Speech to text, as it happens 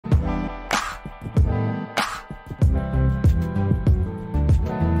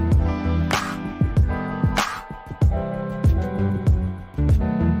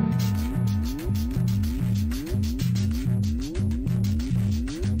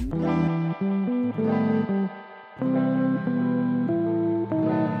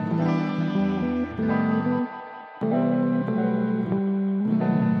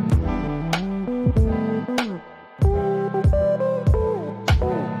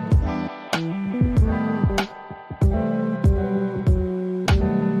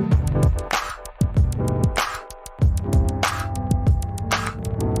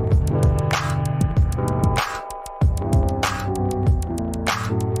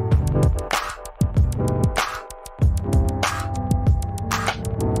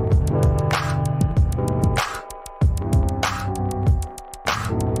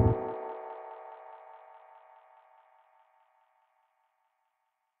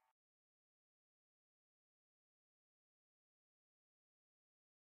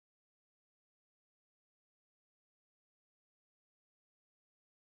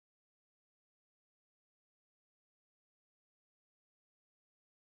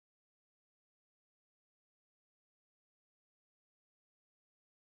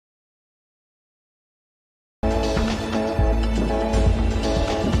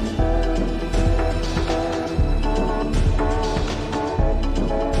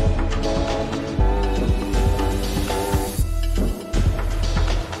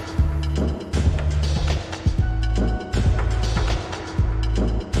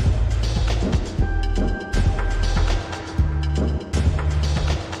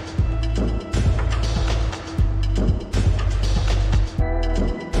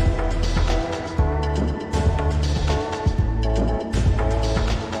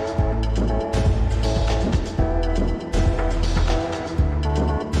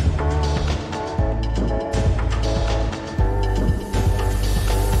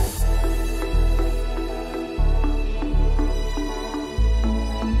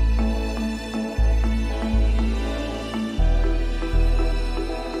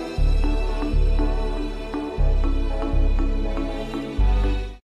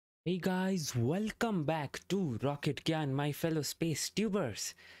guys, welcome back to Rocket Gyan, my fellow space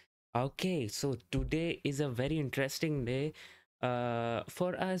tubers. Okay, so today is a very interesting day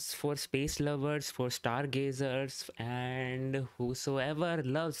for us, for space lovers, for stargazers, and whosoever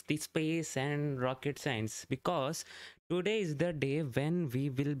loves the space and rocket science, because today is the day when we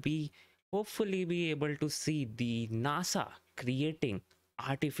will be hopefully be able to see the NASA creating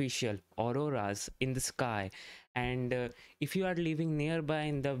artificial auroras in the sky. And if you are living nearby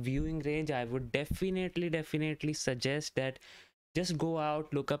in the viewing range, I would definitely suggest that just go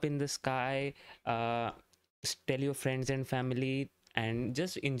out, look up in the sky, tell your friends and family, and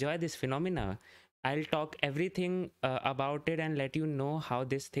just enjoy this phenomena. I'll talk everything about it and let you know how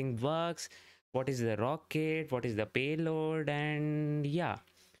this thing works, what is the rocket, what is the payload, and yeah.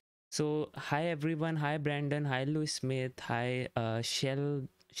 So hi everyone, hi Brandon, hi Louis Smith, hi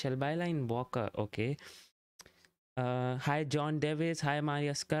Shelbyline Walker. Okay. Hi John Davis, hi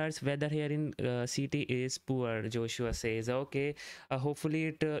Maria Scars. Weather here in city is poor, Joshua says. Okay, hopefully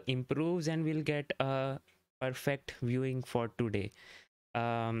it improves and we'll get a perfect viewing for today.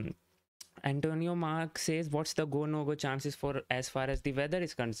 Um, Antonio Mark says, what's the go no go chances for as far as the weather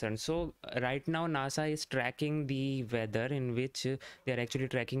is concerned? So right now NASA is tracking the weather, in which they're actually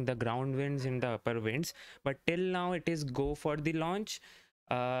tracking the ground winds and the upper winds, but till now it is go for the launch.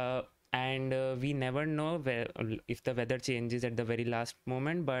 And we never know where, if the weather changes at the very last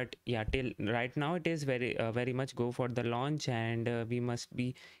moment, but yeah, till right now it is very much go for the launch, and we must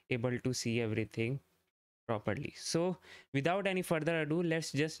be able to see everything properly. So without any further ado,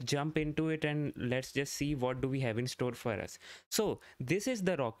 let's just jump into it and let's just see what do we have in store for us. So this is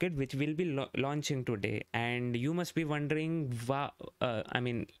the rocket which will be launching today, and you must be wondering, I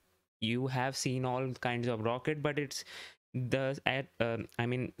mean, you have seen all kinds of rocket, but it's I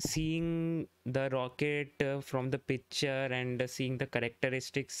mean, seeing the rocket from the picture and seeing the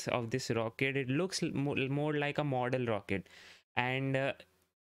characteristics of this rocket, it looks more like a model rocket. And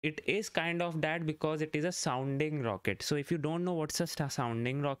it is kind of that because it is a sounding rocket. So if you don't know what's a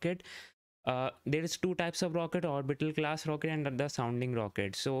sounding rocket, there is two types of rocket: orbital class rocket and the sounding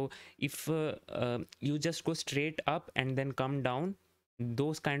rocket. So if you just go straight up and then come down,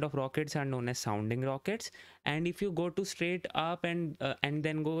 those kind of rockets are known as sounding rockets. And if you go to straight up and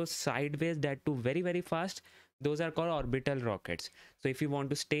then go sideways, that too very fast, those are called orbital rockets. So if you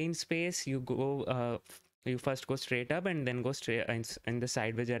want to stay in space, you go you first go straight up and then go straight in the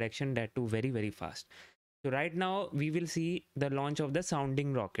sideways direction, that too very fast. So right now we will see the launch of the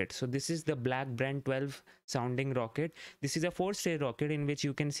sounding rocket. So this is the black Brant 12 sounding rocket. This is a 4-stage rocket, in which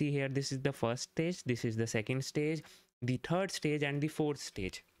you can see here, this is the first stage, this is the second stage, the third stage, and the fourth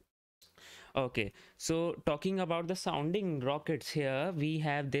stage. Okay, so talking about the sounding rockets, here we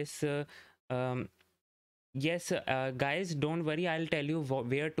have this yes, guys, don't worry. I'll tell you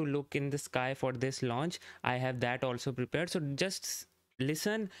where to look in the sky for this launch. I have that also prepared. So just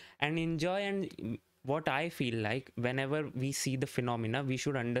listen and enjoy. And what I feel like, whenever we see the phenomena, we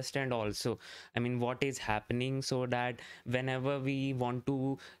should understand also, I mean, what is happening, so that whenever we want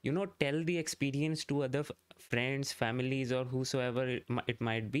to, tell the experience to other friends, families, or whosoever it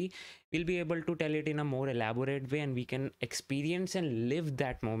might be, we'll be able to tell it in a more elaborate way, and we can experience and live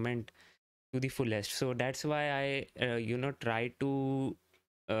that moment to the fullest. So that's why I try to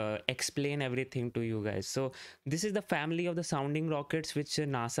explain everything to you guys. So this is the family of the sounding rockets which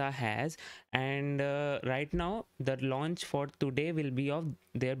NASA has, and right now the launch for today will be of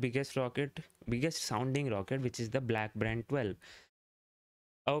their biggest sounding rocket, which is the black Brant 12.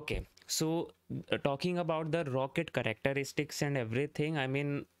 Okay, so talking about the rocket characteristics and everything, I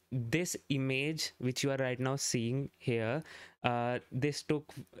mean, this image which you are right now seeing here, this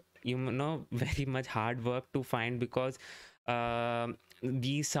took very much hard work to find, because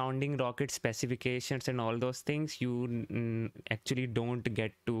these sounding rocket specifications and all those things you actually don't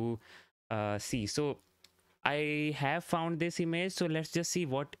get to see. So I have found this image, so let's just see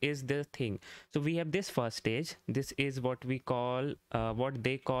what is the thing. So we have this first stage. This is what we call what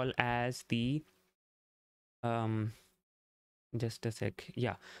they call as the just a sec,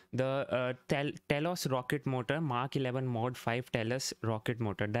 yeah, the Telos rocket motor, Mark 11 mod 5 Telos rocket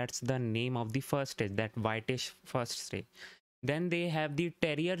motor. That's the name of the first stage, that whitish first stage. Then they have the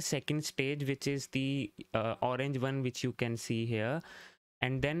Terrier second stage, which is the orange one, which you can see here.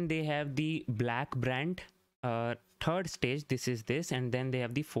 And then they have the black Brant third stage, this is this. And then they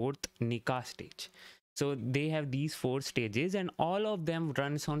have the fourth Nika stage. So they have these 4 stages, and all of them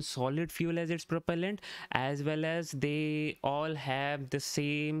runs on solid fuel as its propellant, as well as they all have the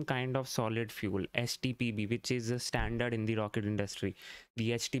same kind of solid fuel, STPB, which is a standard in the rocket industry,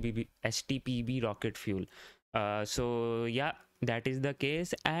 the STPB rocket fuel. So yeah, that is the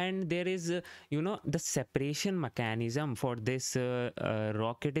case. And there is the separation mechanism for this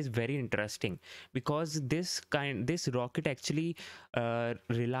rocket is very interesting, because this rocket actually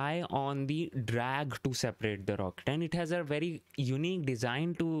rely on the drag to separate the rocket, and it has a very unique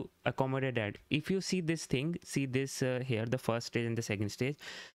design to accommodate that. If you see this thing, see this here, the first stage and the second stage,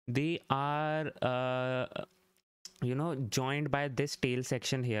 they are joined by this tail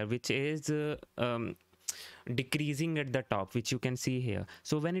section here, which is decreasing at the top, which you can see here.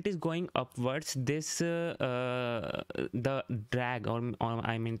 So when it is going upwards, this the drag, or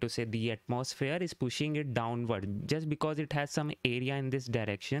I mean to say the atmosphere is pushing it downward. Just because it has some area in this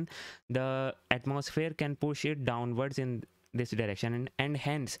direction, the atmosphere can push it downwards in this direction, and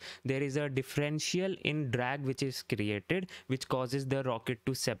hence there is a differential in drag which is created, which causes the rocket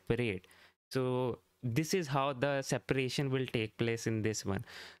to separate. So this is how the separation will take place in this one.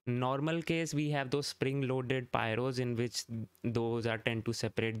 Normal case, we have those spring loaded pyros in which those are tend to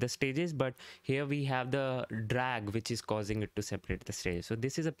separate the stages, but here we have the drag which is causing it to separate the stages. So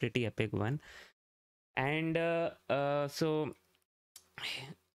this is a pretty epic one. And so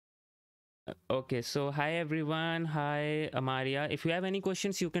okay, so hi everyone, hi Amaria. If you have any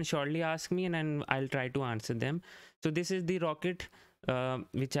questions, you can surely ask me, and then I'll try to answer them. So this is the rocket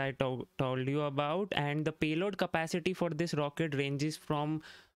which I told you about, and the payload capacity for this rocket ranges from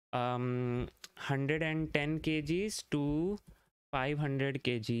 110 kgs to 500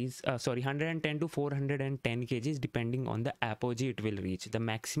 kgs, sorry, 110 to 410 kgs, depending on the apogee it will reach. The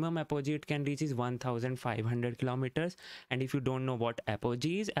maximum apogee it can reach is 1500 kilometers. And if you don't know what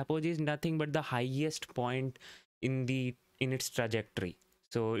apogee is nothing but the highest point in its trajectory.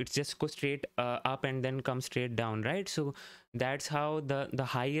 So it's just go straight up and then come straight down, right? So that's how the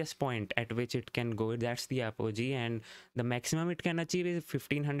highest point at which it can go, that's the apogee. And the maximum it can achieve is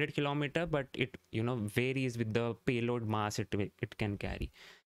 1500 kilometer, but it varies with the payload mass it can carry.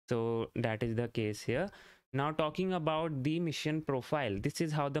 So that is the case here. Now talking about the mission profile, this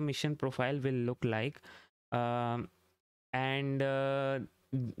is how the mission profile will look like. And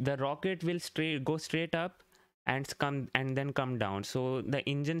the rocket will go straight up and then come down. So the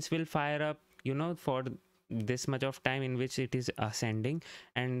engines will fire up for this much of time in which it is ascending,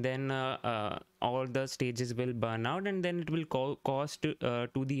 and then all the stages will burn out, and then it will cause to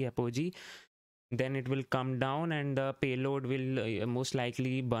the apogee. Then it will come down, and the payload will most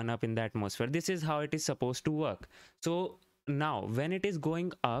likely burn up in the atmosphere. This is how it is supposed to work. So now when it is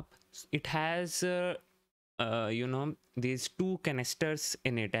going up, it has these two canisters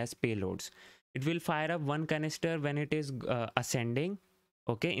in it as payloads. It will fire up one canister when it is ascending,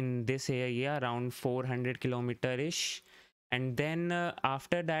 okay, in this area around 400 kilometer ish. And then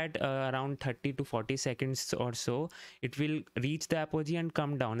after that, around 30 to 40 seconds or so, it will reach the apogee and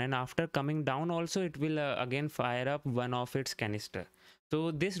come down. And after coming down also, it will again fire up one of its canister.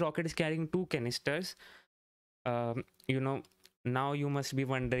 So this rocket is carrying two canisters. You know, now you must be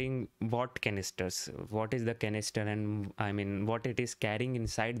wondering what canisters, what is the canister, and I mean what it is carrying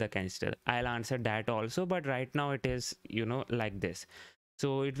inside the canister. I'll answer that also, but right now it is like this.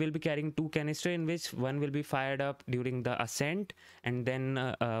 So it will be carrying two canister, in which one will be fired up during the ascent, and then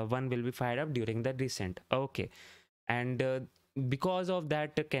one will be fired up during the descent. Okay. And because of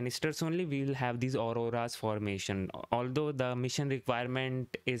that canisters only, we will have these auroras formation. Although the mission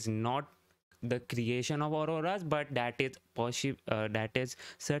requirement is not the creation of auroras, but that is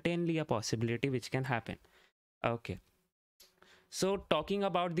certainly a possibility which can happen. Okay, so talking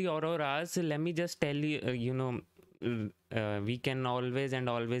about the auroras, let me just tell you, we can always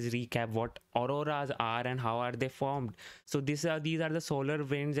recap what auroras are and how are they formed. So these are the solar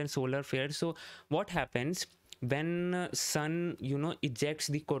winds and solar flares. So what happens when sun ejects,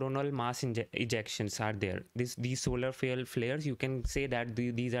 the coronal mass ejections are there. These solar flares, you can say that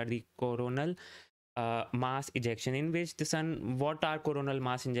these are the coronal mass ejection, in which the sun, what are coronal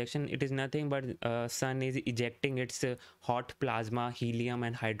mass injection? It is nothing but sun is ejecting its hot plasma, helium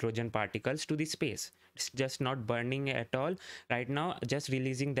and hydrogen particles to the space. It's just not burning at all right now, just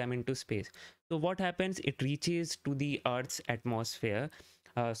releasing them into space. So what happens, it reaches to the earth's atmosphere,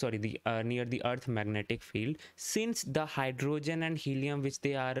 near the earth magnetic field. Since the hydrogen and helium which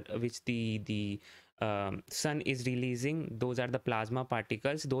the sun is releasing, those are the plasma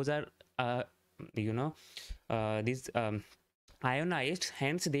particles, those are these ionized,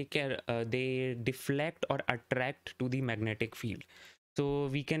 hence they deflect or attract to the magnetic field. So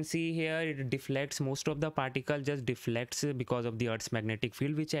we can see here it deflects, most of the particle just deflects because of the Earth's magnetic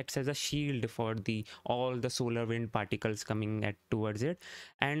field, which acts as a shield for the all the solar wind particles coming at towards it.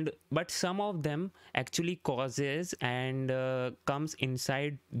 And but some of them actually causes and comes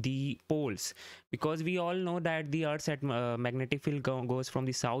inside the poles, because we all know that the Earth's magnetic field goes from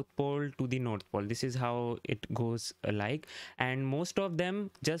the south pole to the north pole. This is how it goes like, and most of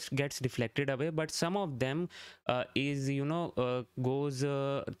them just gets deflected away, but some of them is goes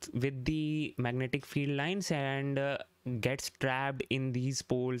with the magnetic field lines and gets trapped in these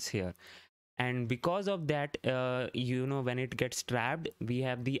poles here. And because of that, when it gets trapped, we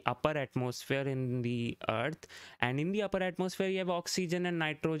have the upper atmosphere in the Earth, and in the upper atmosphere you have oxygen and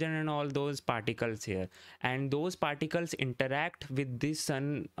nitrogen and all those particles here, and those particles interact with the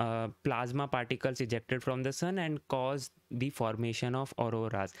sun plasma particles ejected from the sun and cause the formation of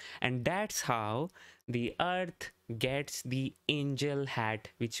auroras. And that's how the Earth gets the angel hat,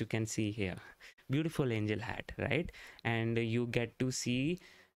 which you can see here. Beautiful angel hat, right? And you get to see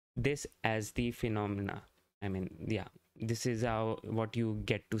this as the phenomena. I mean, yeah, this is how what you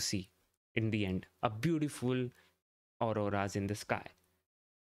get to see in the end, a beautiful auroras in the sky.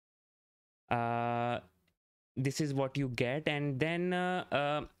 This is what you get. And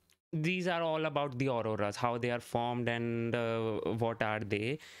then these are all about the auroras, how they are formed, and what are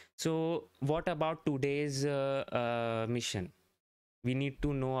they. So what about today's mission? We need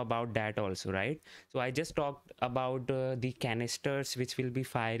to know about that also, right? So I just talked about the canisters which will be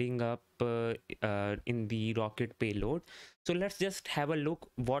firing up in the rocket payload. So let's just have a look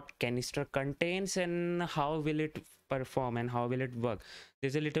what canister contains and how will it perform and how will it work.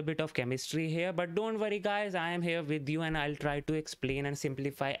 There's a little bit of chemistry here, but don't worry guys, I am here with you and I'll try to explain and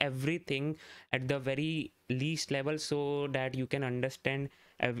simplify everything at the very least level so that you can understand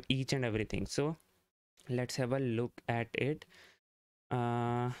each and everything. So let's have a look at it.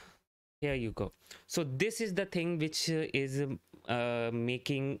 Here you go. So this is the thing which is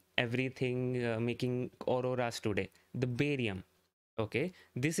making everything, making auroras today, the barium. Okay,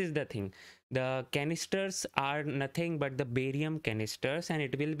 this is the thing. The canisters are nothing but the barium canisters, and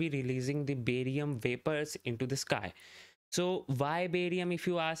it will be releasing the barium vapors into the sky. So why barium, if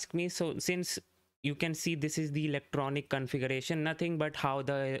you ask me? So since you can see this is the electronic configuration, nothing but how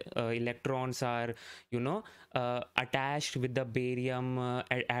the electrons are attached with the barium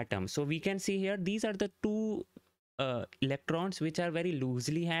atom. So we can see here these are the two electrons which are very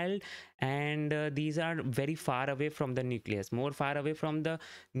loosely held, and these are very far away from the nucleus, more far away from the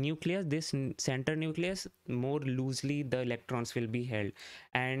nucleus, this center nucleus, more loosely the electrons will be held.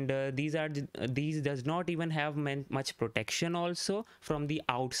 And these does not even have much protection also from the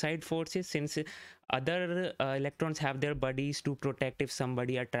outside forces, since other electrons have their bodies to protect if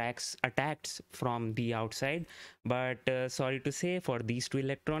somebody attacks from the outside, but sorry to say, for these two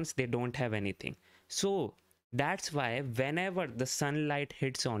electrons they don't have anything. So that's why whenever the sunlight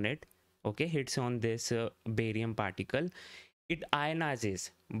hits on it, okay, hits on this barium particle, it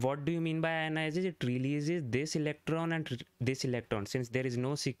ionizes. What do you mean by ionizes? It releases this electron and this electron, since there is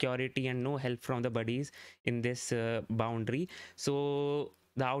no security and no help from the bodies in this boundary. So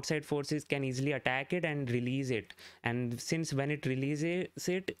the outside forces can easily attack it and release it, and since when it releases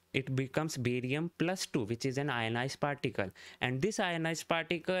it, it becomes barium plus 2, which is an ionized particle, and this ionized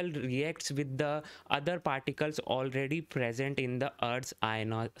particle reacts with the other particles already present in the Earth's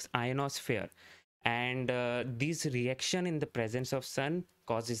ionosphere, and this reaction in the presence of sun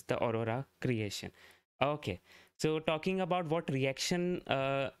causes the aurora creation. Okay, so talking about what reaction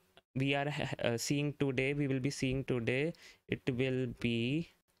we are seeing today, we will be seeing today, it will be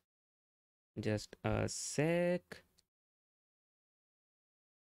just a sec.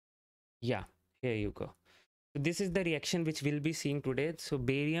 Yeah, here you go. So this is the reaction which we'll be seeing today. So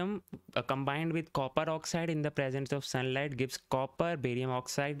barium combined with copper oxide in the presence of sunlight gives copper, barium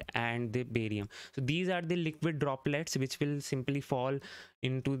oxide, and the barium. So these are the liquid droplets which will simply fall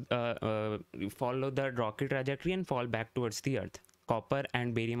into follow the rocket trajectory and fall back towards the earth. Copper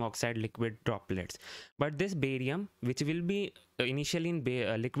and barium oxide liquid droplets. But this barium, which will be initially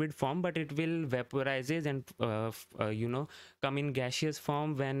in liquid form, but it will vaporizes and come in gaseous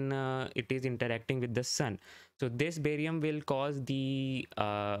form when it is interacting with the sun. So this barium will cause the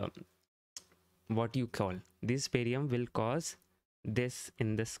what you call, this barium will cause this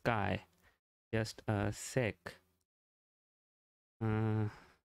in the sky. Just a sec.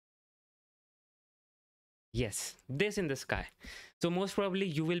 Yes, this in the sky. So most probably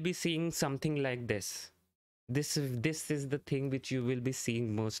you will be seeing something like this. This is the thing which you will be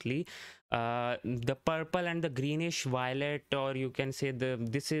seeing mostly. The purple and the greenish violet, or you can say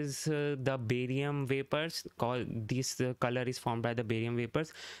this is the barium vapors. This color is formed by the barium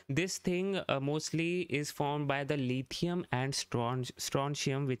vapors. This thing mostly is formed by the lithium and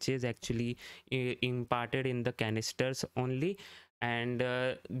strontium, which is actually imparted in the canisters only. And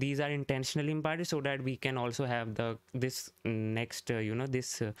these are intentionally imparted so that we can also have this next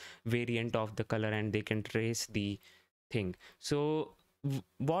this variant of the color, and they can trace the thing. So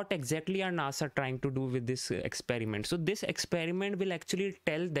what exactly are NASA trying to do with this experiment? So this experiment will actually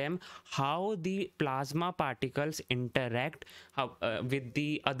tell them how the plasma particles interact with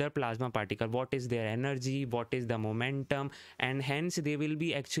the other plasma particle, what is their energy, what is the momentum, and hence they will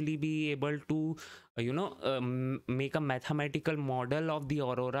be actually be able to make a mathematical model of the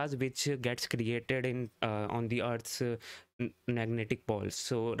auroras which gets created in on the Earth's magnetic poles.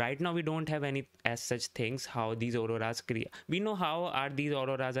 So right now we don't have any as such things how these auroras create. We know how are these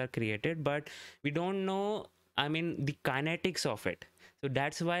auroras are created, but we don't know, I mean, the kinetics of it. So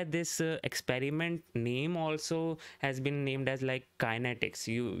that's why this experiment name also has been named as like kinetics.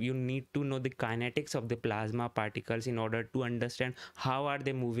 You need to know the kinetics of the plasma particles in order to understand how are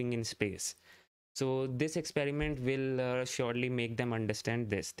they moving in space. So this experiment will surely make them understand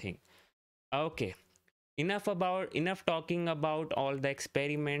this thing. Okay, enough talking about all the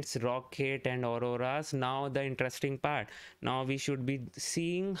experiments, rocket and auroras. Now the interesting part. Now we should be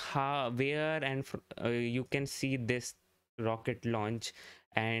seeing how, where, and you can see this rocket launch,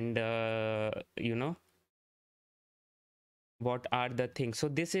 and what are the things. So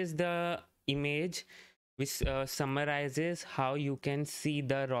this is the image which summarizes how you can see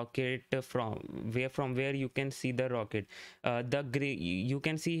the rocket from where you can see the rocket. The gray you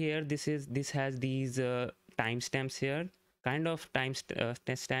can see here, this has these timestamps here, kind of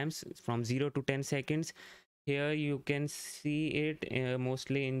stamps from 0 to 10 seconds. Here you can see it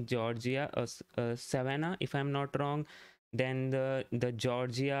mostly in Georgia, Savannah, if I'm not wrong. Then the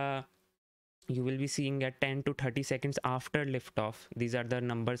Georgia you will be seeing at 10 to 30 seconds after liftoff. These are the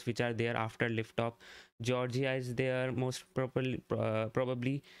numbers which are there after liftoff. Georgia is there most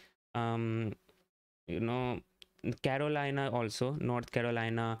probably. um you know Carolina also, North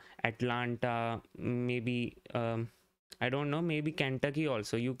Carolina, Atlanta, maybe I don't know, maybe Kentucky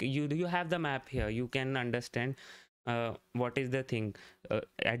also. You have the map here, you can understand what is the thing.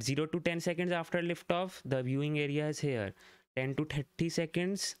 At 0 to 10 seconds after liftoff, the viewing area is here. 10 to 30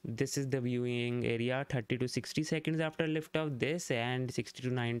 seconds, this is the viewing area. 30 to 60 seconds after liftoff, this, and 60 to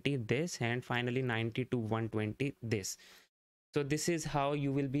 90, this, and finally 90 to 120, this. So this is how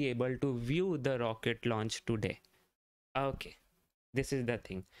you will be able to view the rocket launch today. Okay, this is the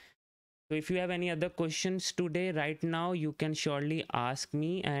thing. So if you have any other questions today, right now, you can surely ask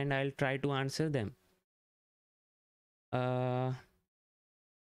me and I'll try to answer them. Uh,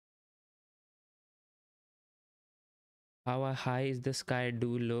 how high is the sky?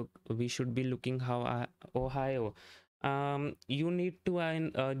 Do look. We should be looking how Ohio. You need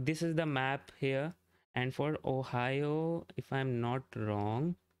to. This is the map here, and for Ohio, if I'm not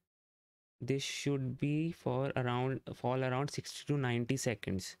wrong, this should be for around fall around 60 to 90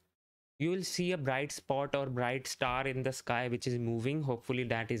 seconds. You will see a bright spot or bright star in the sky which is moving. Hopefully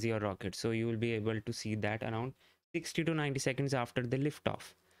that is your rocket, so you will be able to see that around 60 to 90 seconds after the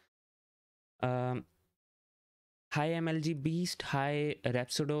liftoff. Hi MLG Beast, hi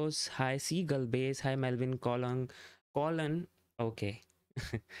Rhapsodos, hi Seagull Base, hi Melvin Colon. Okay.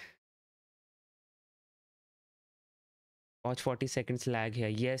 Watch 40 seconds lag here.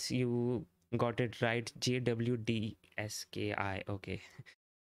 Yes, you got it right. JWDSKI. Okay.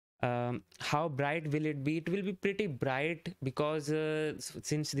 How bright will it be? It will be pretty bright because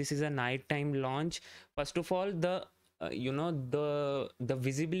since this is a nighttime launch, first of all, the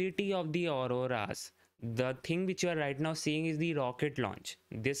visibility of the auroras, the thing which you are right now seeing is the rocket launch.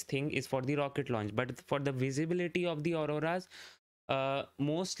 This thing is for the rocket launch, but for the visibility of the auroras,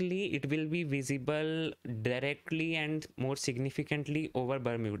 mostly it will be visible directly and more significantly over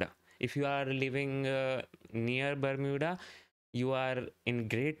Bermuda. If you are living near Bermuda, you are in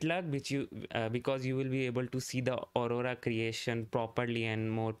great luck, because you will be able to see the Aurora creation properly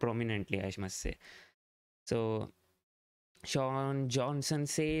and more prominently, I must say. So Sean Johnson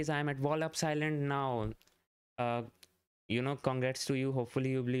says, I'm at Wallops Island now. uh, Congrats to you. Hopefully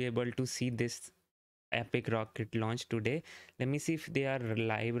you'll be able to see this epic rocket launch today. Let me see if they are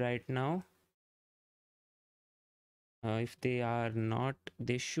live right now. If they are not,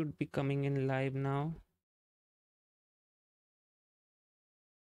 they should be coming in live now.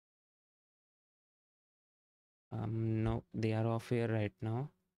 No, they are off here right now.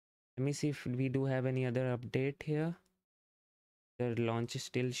 Let me see if we do have any other update here. The launch is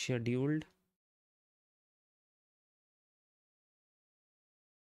still scheduled.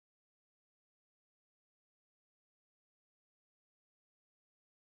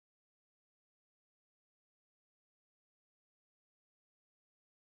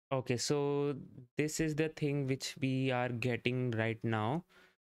 Okay, so this is the thing which we are getting right now.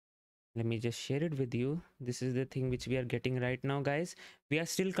 Let me just share it with you. This is the thing which we are getting right now, guys. We are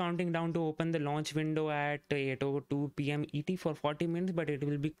still counting down to open the launch window at 8:02 p.m. ET for 40 minutes, but it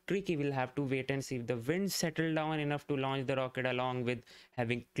will be tricky. We'll have to wait and see if the winds settle down enough to launch the rocket, along with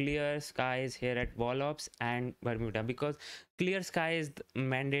having clear skies here at Wallops and Bermuda, because clear sky is the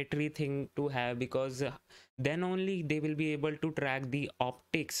mandatory thing to have, because then only they will be able to track the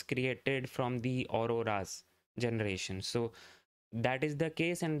optics created from the Auroras generation. So that is the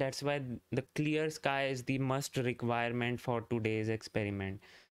case, and that's why the clear sky is the must requirement for today's experiment.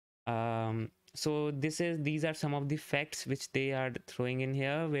 So these are some of the facts which they are throwing in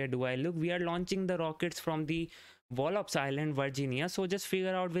here. Where do I look? We are launching the rockets from the Wallops Island, Virginia. So just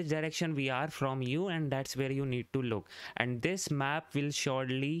figure out which direction we are from you, and that's where you need to look. And this map will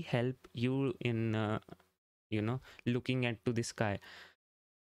surely help you in looking into the sky.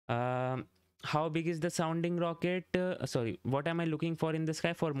 um, how big is the sounding rocket? Sorry, what am I looking for in the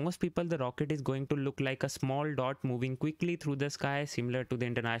sky? For most people, the rocket is going to look like a small dot moving quickly through the sky, similar to the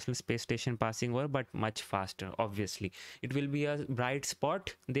International Space Station passing over, but much faster. Obviously, it will be a bright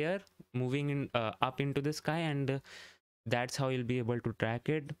spot there moving up into the sky, and that's how you'll be able to track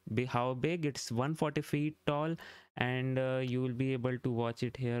it. How big? It's 140 feet tall, and you will be able to watch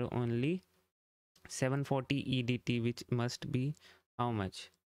it here only. 740 EDT, which must be how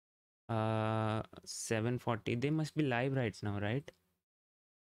much? 740. They must be live right now, right?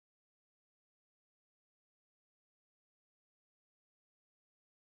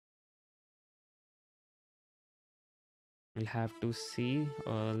 We'll have to see,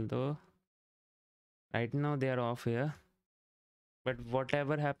 although right now they are off here, but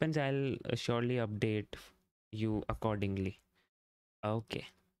whatever happens, I'll surely update you accordingly. Okay,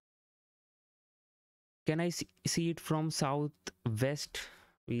 can I see it from southwest?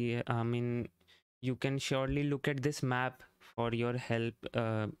 I mean, you can surely look at this map for your help,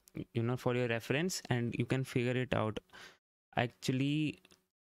 for your reference, and you can figure it out. Actually,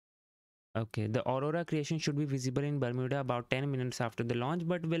 okay, the Aurora Creation should be visible in Bermuda about 10 minutes after the launch,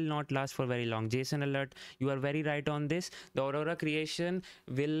 but will not last for very long. Jason alert, you are very right on this. The Aurora Creation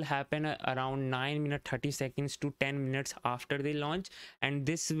will happen around 9 minutes 30 seconds to 10 minutes after the launch, and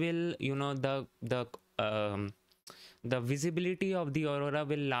this will, the visibility of the aurora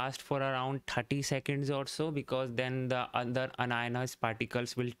will last for around 30 seconds or so, because then the other unionized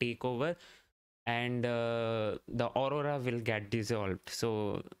particles will take over, and the aurora will get dissolved.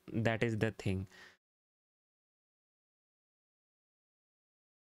 So that is the thing.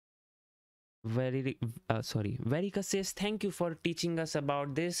 Very sorry, Verika says thank you for teaching us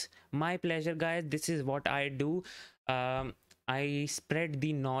about this. My pleasure, guys. This is what I do. I spread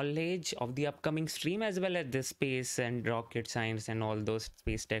the knowledge of the upcoming stream, as well as the space and rocket science and all those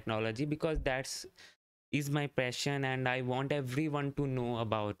space technology, because that's is my passion, and I want everyone to know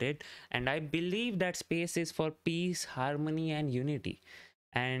about it. And I believe that space is for peace, harmony, and unity.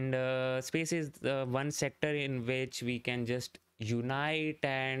 And space is the one sector in which we can just unite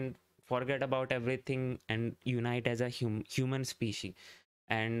and forget about everything and unite as a human species.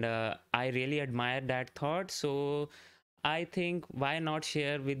 And I really admire that thought. So I think, why not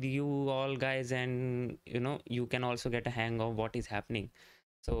share with you all, guys, and you can also get a hang of what is happening.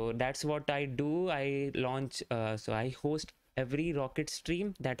 So that's what I do. I launch, so I host every rocket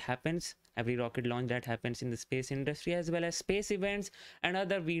stream that happens, every rocket launch that happens in the space industry, as well as space events and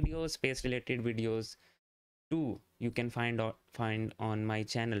other videos, space related videos too, you can find on my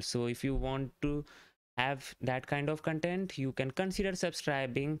channel. So if you want to have that kind of content, you can consider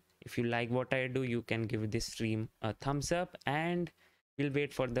subscribing. If you like what I do, you can give this stream a thumbs up, and we'll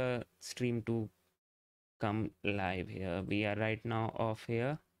wait for the stream to come live here. We are right now off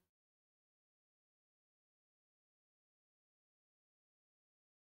here.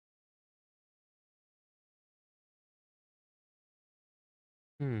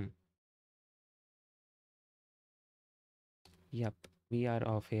 Yep, we are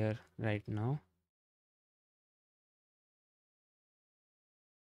off here right now.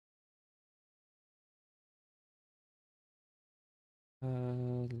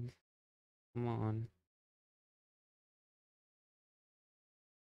 Come on.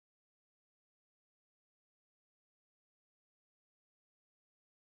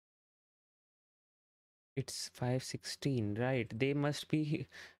 It's 5:16, right? They must be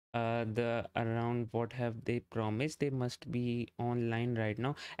The around what have they promised? They must be online right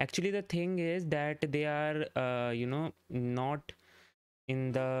now. Actually, the thing is that they are not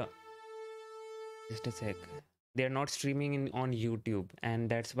in the, just a sec, they are not streaming in on YouTube, and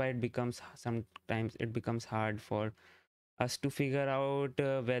that's why it becomes, sometimes it becomes hard for us to figure out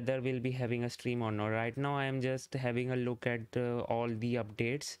whether we'll be having a stream or not. Right now I am just having a look at all the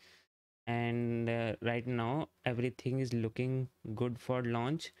updates, and right now everything is looking good for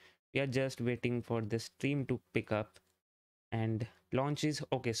launch. We are just waiting for the stream to pick up, and launch is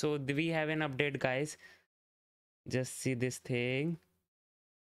okay. So we have an update, guys. Just see this thing.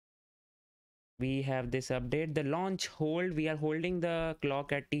 We have this update, the launch hold. We are holding the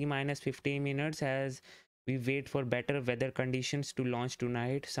clock at t minus 15 minutes as we wait for better weather conditions to launch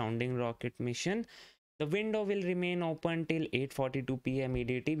tonight sounding rocket mission. The window will remain open till 8:42 p.m.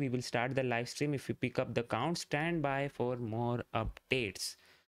 EDT. We will start the live stream if we pick up the count. Stand by for more updates.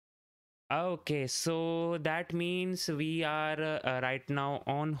 Okay, so that means we are right now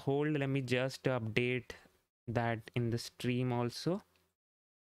on hold. Let me just update that in the stream also.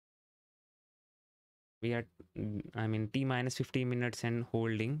 We are, I mean, t minus 15 minutes and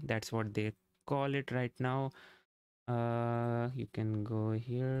holding. That's what they call it right now. You can go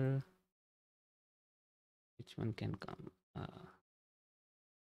here. Which one can come?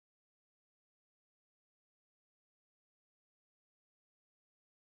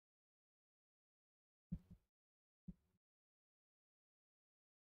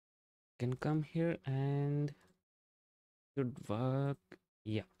 Can come here and should work.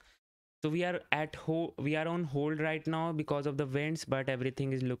 Yeah. So we are we are on hold right now because of the winds, but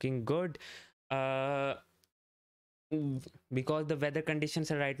everything is looking good. Uh, because the weather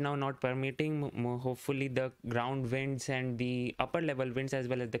conditions are right now not permitting, hopefully the ground winds and the upper level winds as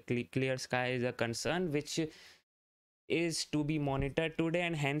well as the clear sky is a concern, which is to be monitored today,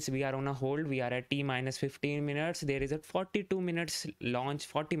 and hence we are on a hold. We are at t minus 15 minutes. There is a 42 minutes launch,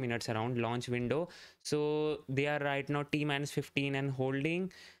 40 minutes around launch window. So they are right now t minus 15 and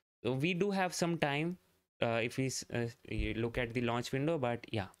holding. We do have some time if we look at the launch window, but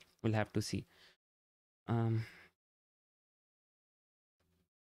yeah, we'll have to see.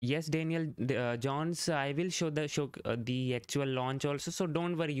 Yes, Daniel Johns, I will show the actual launch also, so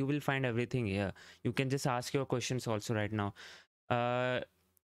don't worry, you will find everything here. You can just ask your questions also right now.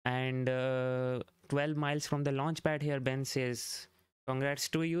 And 12 miles from the launch pad here, Ben says, congrats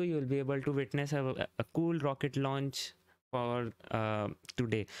to you. You'll be able to witness a cool rocket launch for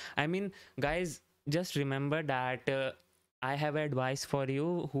today. I mean, guys, just remember that I have advice for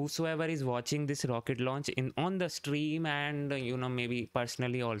you. Whosoever is watching this rocket launch in on the stream, and maybe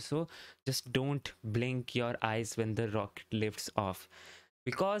personally also, just don't blink your eyes when the rocket lifts off,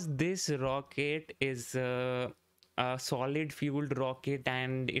 because this rocket is a solid fueled rocket,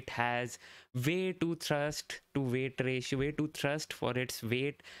 and it has way too thrust to weight ratio, way too thrust for its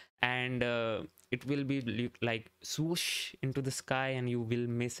weight, and it will be like swoosh into the sky, and you will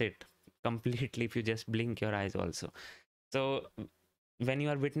miss it completely if you just blink your eyes also. So when you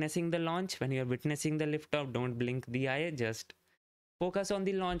are witnessing the launch, when you are witnessing the liftoff, don't blink the eye, just focus on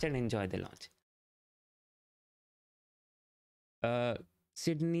the launch and enjoy the launch. uh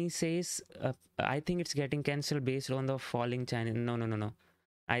Sydney says, I think it's getting cancelled based on the falling China. No, no, no, no.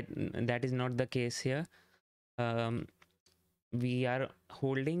 That is not the case here. um we are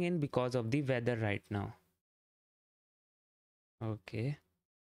holding in because of the weather right now. Okay.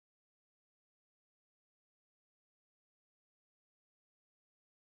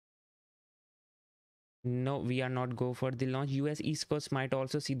 No, we are not go for the launch. US East Coast might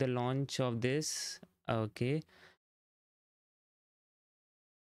also see the launch of this. Okay.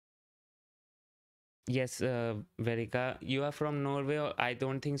 Yes, Verika, you are from Norway. I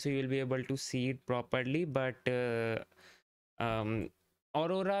don't think so you'll be able to see it properly, but um,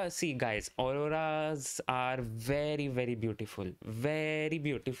 Aurora, see guys, auroras are very, very beautiful, very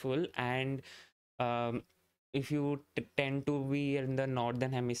beautiful. And if you tend to be in the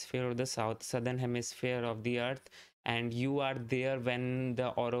northern hemisphere or the southern hemisphere of the earth, and you are there when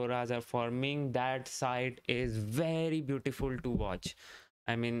the auroras are forming, that sight is very beautiful to watch.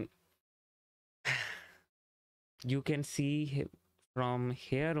 I mean, you can see from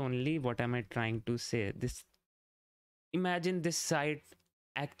here only. What am I trying to say? This, imagine this site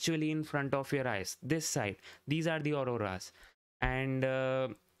actually in front of your eyes, this site. These are the auroras, and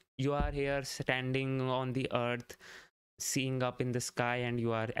you are here standing on the earth, seeing up in the sky, and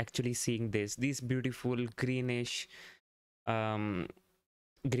you are actually seeing these beautiful um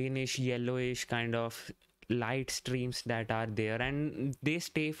greenish yellowish kind of light streams that are there, and they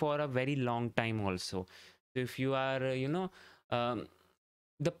stay for a very long time also. So if you are um,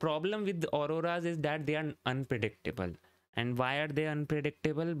 the problem with auroras is that they are unpredictable. And why are they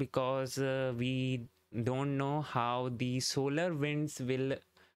unpredictable? Because we don't know how the solar winds will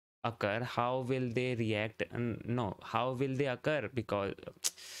occur, how will they react, and no, how will they occur, because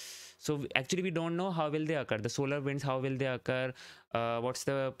so actually we don't know how will they occur, the solar winds, how will they occur, what's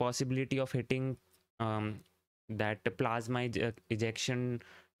the possibility of hitting um, that plasma ejection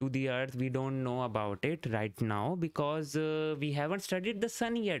to the earth. We don't know about it right now because we haven't studied the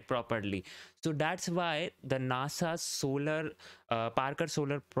sun yet properly. So that's why the NASA's solar Parker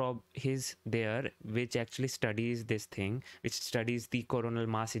solar probe is there, which actually studies this thing, which studies the coronal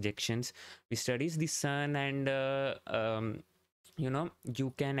mass ejections, which studies the sun. And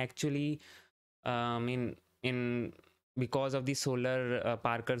you can actually in because of the solar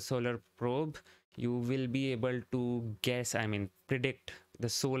Parker solar probe, you will be able to guess, I mean predict the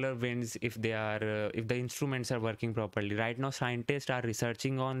solar winds if they are if the instruments are working properly. Right now scientists are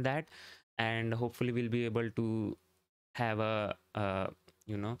researching on that, and hopefully we'll be able to have a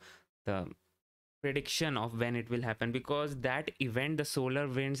the prediction of when it will happen, because that event, the solar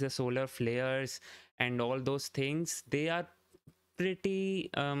winds, the solar flares, and all those things, they are pretty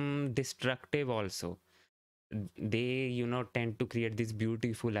destructive also. They tend to create these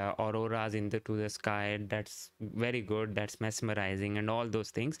beautiful auroras in the to the sky. That's very good, that's mesmerizing and all those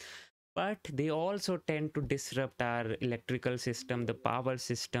things. But they also tend to disrupt our electrical system, the power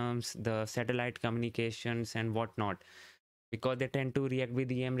systems, the satellite communications and whatnot, because they tend to react with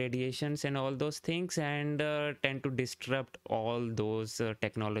EM radiations and all those things, and tend to disrupt all those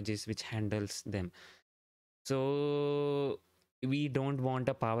technologies which handles them. So we don't want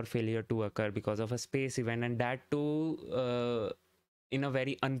a power failure to occur because of a space event, and that too in a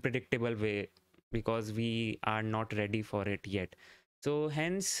very unpredictable way, because we are not ready for it yet. So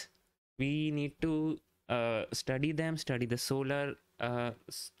hence we need to study them, study the solar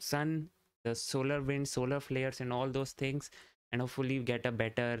sun, the solar wind, solar flares and all those things, and hopefully get a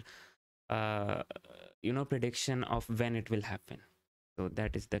better uh, prediction of when it will happen. So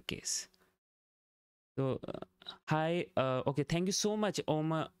that is the case. So, hi, okay, thank you so much,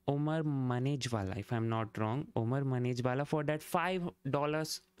 Omar Manejwala, if I'm not wrong, Omar Manejwala, for that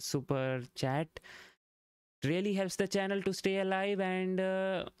 $5 super chat. Really helps the channel to stay alive and,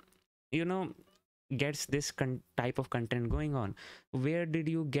 you know, gets this type of content going on. Where did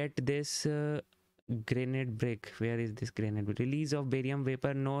you get this grenade brick? Where is this grenade brick? Release of barium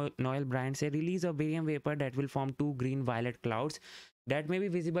vapor. Noel Bryant said release of barium vapor that will form two green violet clouds that may be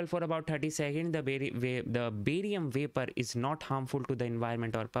visible for about 30 seconds. The barium vapor is not harmful to the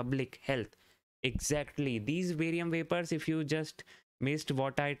environment or public health. Exactly. These barium vapors, if you just missed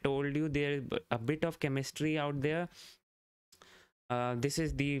what I told you, there's a bit of chemistry out there. This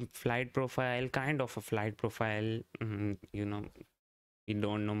is the flight profile, kind of a flight profile. We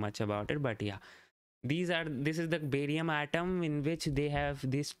don't know much about it, but yeah, this is the barium atom, in which they have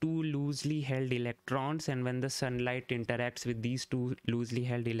these two loosely held electrons, and when the sunlight interacts with these two loosely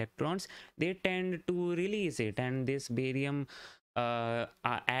held electrons, they tend to release it, and this barium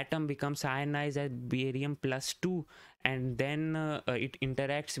atom becomes ionized as barium plus 2, and then it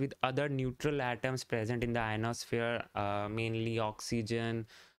interacts with other neutral atoms present in the ionosphere, mainly oxygen,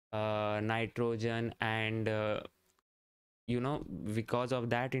 nitrogen, and because of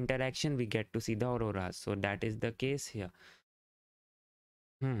that interaction we get to see the auroras. So that is the case here.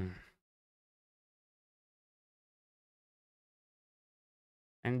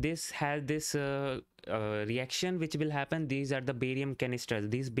 And this has this reaction which will happen. These are the barium canisters.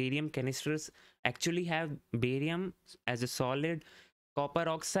 These barium canisters actually have barium as a solid, copper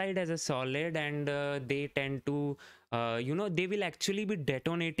oxide as a solid, and they tend to they will actually be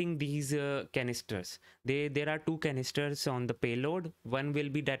detonating these canisters. There are two canisters on the payload. One will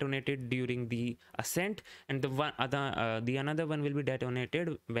be detonated during the ascent, and the another one will be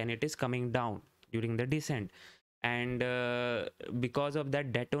detonated when it is coming down during the descent. And because of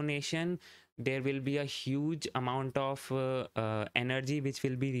that detonation, there will be a huge amount of energy which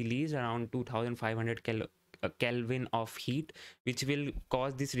will be released, around 2500 Kelvin of heat, which will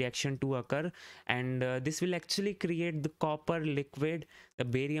cause this reaction to occur. And this will actually create the copper liquid, the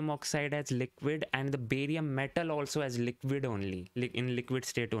barium oxide as liquid, and the barium metal also as liquid only, in liquid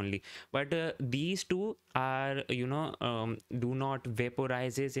state only. But these two are do not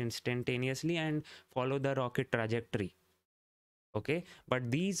vaporizes instantaneously and follow the rocket trajectory. Okay,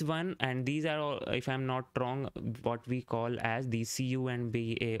 but these one and these are all, if I'm not wrong, what we call as the Cu and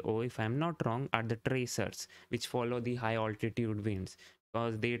Bao, if I'm not wrong, are the tracers which follow the high altitude winds,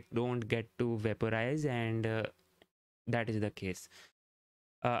 because they don't get to vaporize, and that is the case.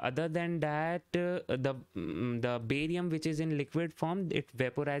 Other than that, the barium which is in liquid form, it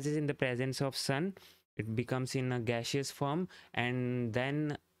vaporizes in the presence of sun. It becomes in a gaseous form, and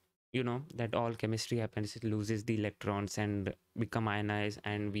then you know that all chemistry happens. It loses the electrons and become ionized,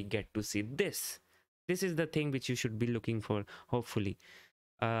 and we get to see this. This is the thing which you should be looking for, hopefully.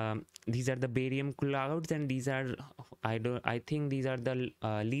 These are the barium clouds, and these are, I think these are the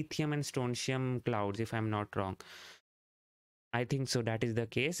lithium and strontium clouds, if I'm not wrong. I think so, that is the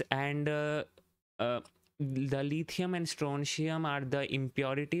case. And uh, the lithium and strontium are the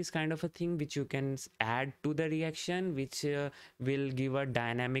impurities kind of a thing which you can add to the reaction, which will give a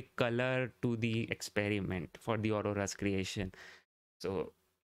dynamic color to the experiment for the Aurora's creation. So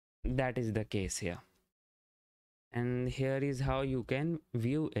that is the case here. And here is how you can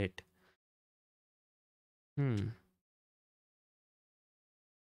view it.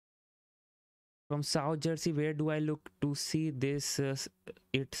 From South Jersey, where do I look to see this?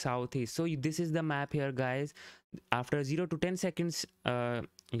 It southeast. So this is the map here, guys. After 0 to 10 seconds, 0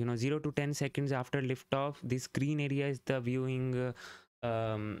 to 10 seconds after liftoff, this green area is the viewing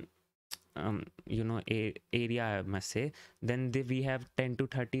area, I must say. Then we have 10 to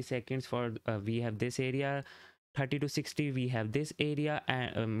 30 seconds for we have this area. 30 to 60 we have this area,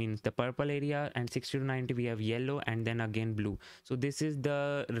 means the purple area, and 60 to 90 we have yellow, and then again blue. So this is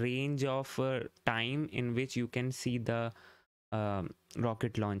the range of time in which you can see the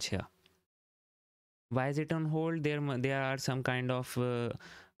rocket launch here. Why is it on hold? There are some kind of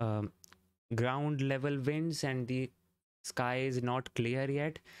ground level winds, and the sky is not clear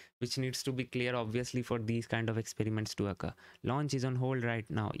yet, which needs to be clear obviously for these kind of experiments to occur. Launch is on hold right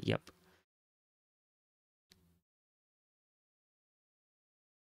now. Yep,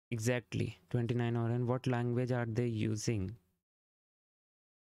 exactly. 29 hour. And what language are they using?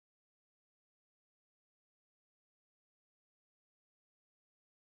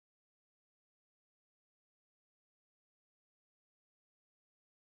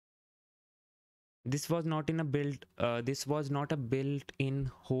 This was not in a built this was not a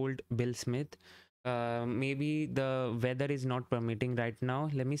built-in hold, Bill Smith. Maybe the weather is not permitting right now.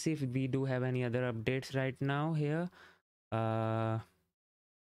 Let me see if we do have any other updates right now here. uh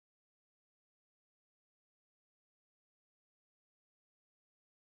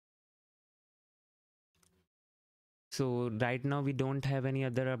So right now we don't have any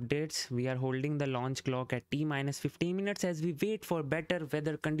other updates. We are holding the launch clock at T minus 15 minutes as we wait for better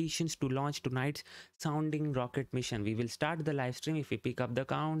weather conditions to launch tonight's sounding rocket mission. We will start the live stream if we pick up the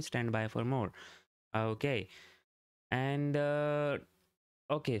count. Stand by for more. Okay. And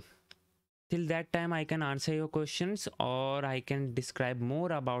okay. Till that time, I can answer your questions, or I can describe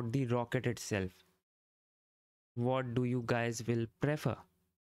more about the rocket itself. What do you guys will prefer?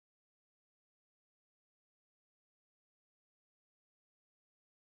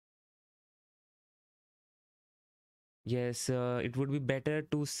 Yes, it would be better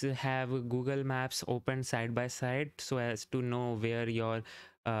to have Google Maps open side by side so as to know where your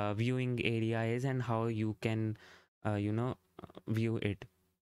viewing area is and how you can, view it.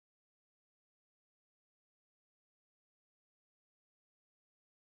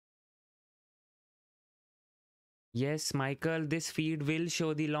 Yes, Michael, this feed will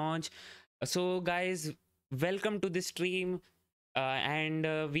show the launch. So, guys, welcome to the stream. And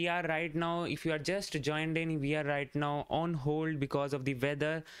we are right now, if you are just joined in, we are right now on hold because of the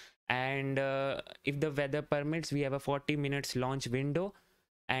weather. And if the weather permits, we have a 40 minutes launch window.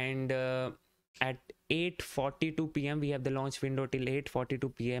 And at 8:42 p.m. we have the launch window till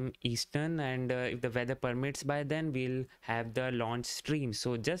 8:42 p.m. Eastern. And if the weather permits, by then we'll have the launch stream.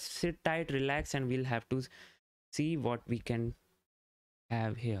 So just sit tight, relax, and we'll have to see what we can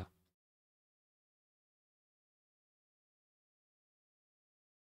have here.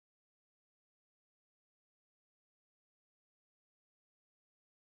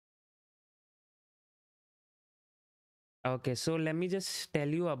 Okay, so let me just tell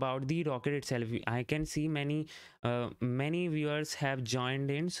you about the rocket itself. I can see many viewers have joined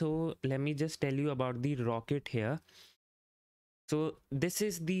in, so let me just tell you about the rocket here. So this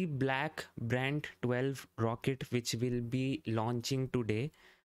is the black Brant 12 rocket which will be launching today,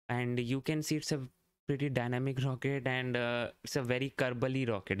 and you can see it's a pretty dynamic rocket, and it's a very kerbally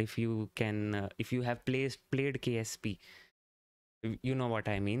rocket. If you can, if you have played KSP, you know what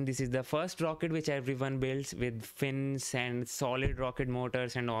I mean. This is the first rocket which everyone builds with fins and solid rocket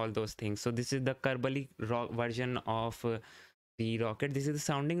motors and all those things. So this is the kerbally version of the rocket. This is the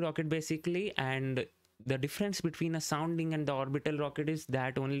sounding rocket basically, and the difference between a sounding and the orbital rocket is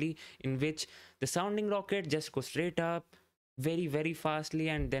that only, in which the sounding rocket just goes straight up very fastly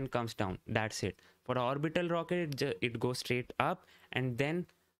and then comes down. That's it. For an orbital rocket, it goes straight up, and then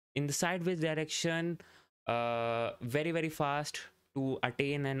in the sideways direction, very very fast to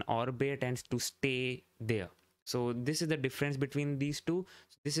attain an orbit and to stay there. So this is the difference between these two.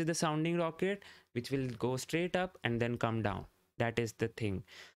 This is the sounding rocket, which will go straight up and then come down. That is the thing.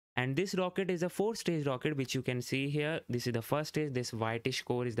 And this rocket is a 4-stage rocket, which you can see here. This is the first stage. This whitish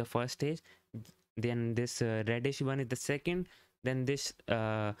core is the first stage, then this reddish one is the second, then this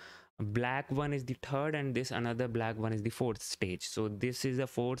black one is the third, and this another black one is the fourth stage. So this is a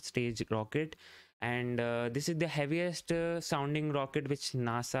 4-stage rocket, and this is the heaviest sounding rocket which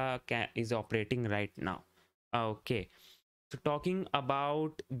NASA is operating right now. Okay, so talking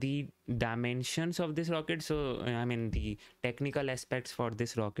about the dimensions of this rocket, so I mean the technical aspects for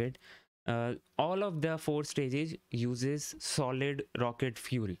this rocket, all of the 4 stages uses solid rocket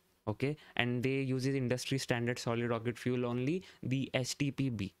fuel. Okay, and they uses industry standard solid rocket fuel only, the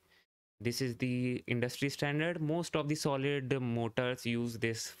HTPB. This is the industry standard. Most of the solid motors use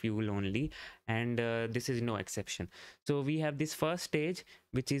this fuel only, and this is no exception. So we have this first stage,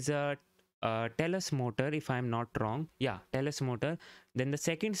 which is a Telus motor, if I'm not wrong. Yeah, Telus motor. Then the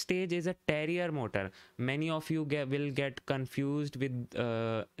second stage is a Terrier motor. Many of you will get confused with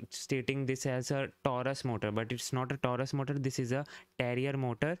stating this as a Taurus motor, but it's not a Taurus motor. This is a Terrier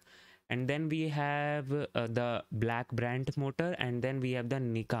motor. And then we have the black Brant motor, and then we have the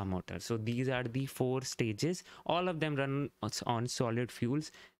Nika motor. So these are the 4 stages. All of them run on solid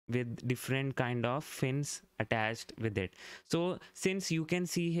fuels with different kind of fins attached with it. So since you can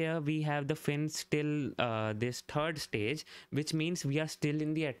see here, we have the fins till this third stage, which means we are still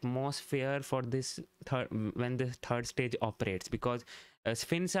in the atmosphere for this when the third stage operates, because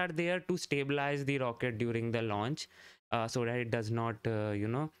fins are there to stabilize the rocket during the launch, so that it does not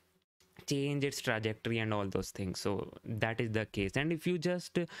change its trajectory and all those things. So that is the case. And if you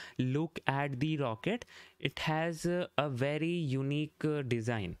just look at the rocket, it has a very unique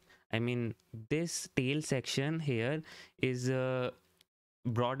design. I mean, this tail section here is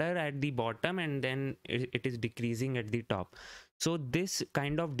broader at the bottom, and then it is decreasing at the top. So this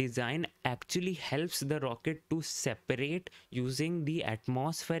kind of design actually helps the rocket to separate using the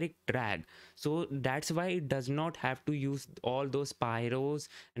atmospheric drag. So that's why it does not have to use all those pyros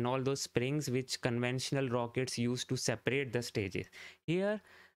and all those springs which conventional rockets use to separate the stages. Here,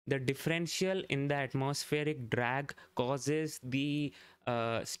 the differential in the atmospheric drag causes the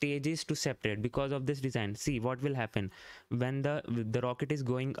stages to separate because of this design. See what will happen when the rocket is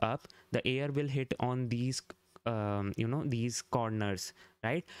going up, the air will hit on these these corners,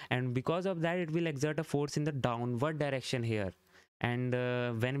 right? And because of that, it will exert a force in the downward direction here. And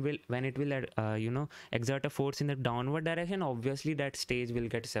when it will exert a force in the downward direction, obviously that stage will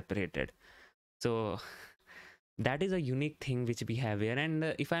get separated. So that is a unique thing which we have here.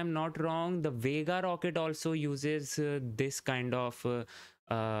 And if I'm not wrong, the Vega rocket also uses this kind of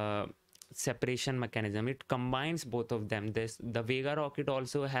separation mechanism. It combines both of them. The Vega rocket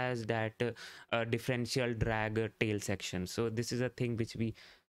also has that differential drag tail section. So this is a thing which we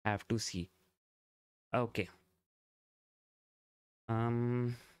have to see. Okay,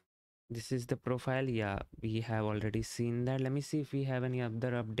 this is the profile. Yeah, we have already seen that. Let me see if we have any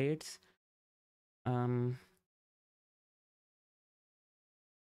other updates.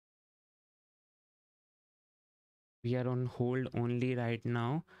 We are on hold only right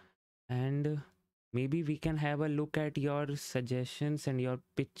now, and maybe we can have a look at your suggestions and your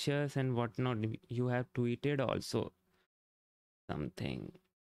pictures and whatnot. You have tweeted also something.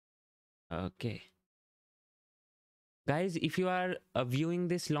 Okay, guys, if you are viewing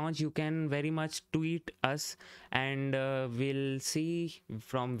this launch, you can very much tweet us, and we'll see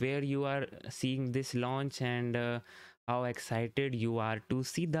from where you are seeing this launch, and how excited you are to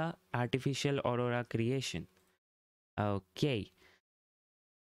see the artificial Aurora creation. Okay,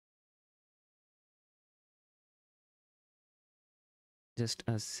 just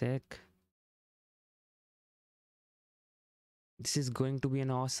a sec. This is going to be an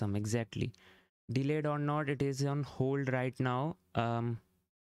awesome, exactly. Delayed or not, it is on hold right now.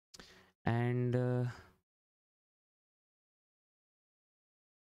 And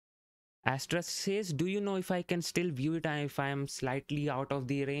Astra says, do you know if I can still view it if I am slightly out of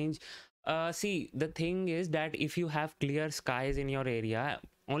the range? See, the thing is that if you have clear skies in your area,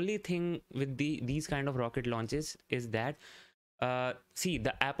 only thing with these kind of rocket launches is that see,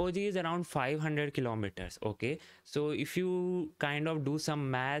 the apogee is around 500 kilometers. Okay, so if you kind of do some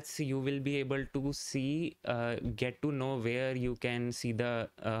maths, you will be able to see get to know where you can see the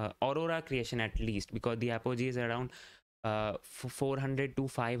Aurora creation, at least, because the apogee is around 400 to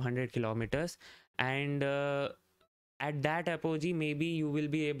 500 kilometers, and at that apogee maybe you will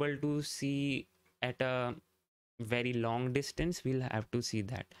be able to see at a very long distance, we'll have to see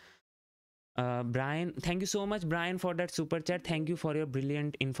that. Brian, thank you so much, Brian, for that super chat. Thank you for your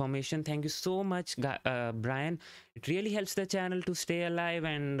brilliant information. Thank you so much, Brian. It really helps the channel to stay alive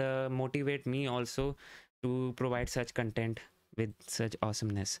and motivate me also to provide such content with such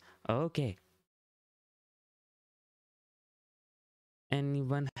awesomeness. Okay.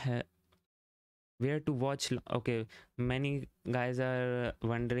 Anyone where to watch? Okay, many guys are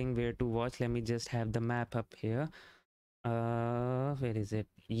wondering where to watch. Let me just have the map up here. Where is it?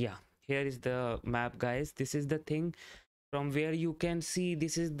 Yeah, here is the map, guys. This is the thing from where you can see.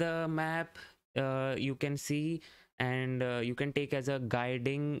 This is the map you can see, and you can take as a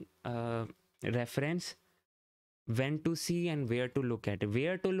guiding reference when to see and where to look at.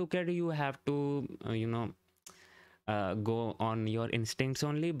 Where to look at, you have to go on your instincts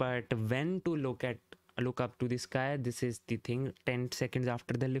only, but when to look up to the sky, this is the thing. 10 seconds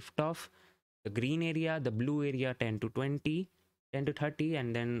after the liftoff, the green area, the blue area, 10 to 20, 10 to 30,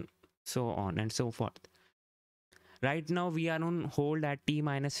 and then so on and so forth. Right now we are on hold at t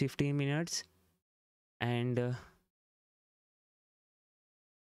minus 15 minutes, and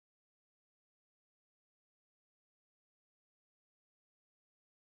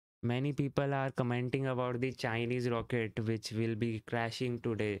many people are commenting about the Chinese rocket which will be crashing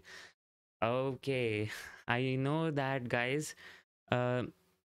today. Okay, I know that, guys. uh,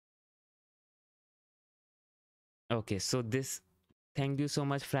 okay, so this, thank you so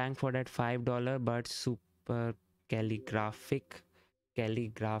much, Frank, for that $5 but super calligraph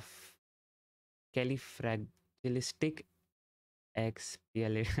califragilistic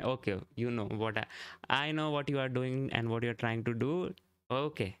XPLA. Okay, you know what I know what you are doing and what you're trying to do.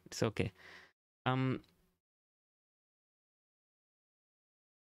 Okay, it's okay.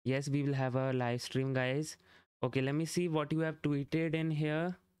 Yes, we will have a live stream, guys. Okay, let me see what you have tweeted in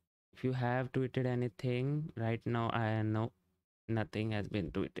here. If you have tweeted anything right now, I know nothing has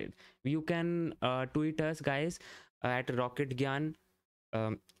been tweeted. You can tweet us, guys, at Rocket Gyan.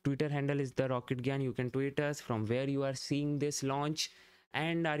 Twitter handle is the Rocket Gyan. You can tweet us from where you are seeing this launch,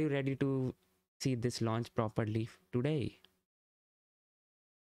 and are you ready to see this launch properly today?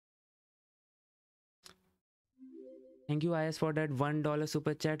 Thank you, IS, for that $1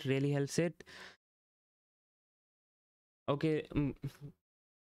 super chat. Really helps it. Okay.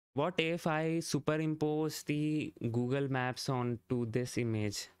 What if I superimpose the Google Maps onto this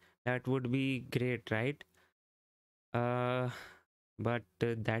image? That would be great, right? But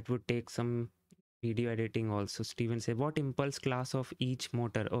that would take some video editing also. Steven said, what impulse class of each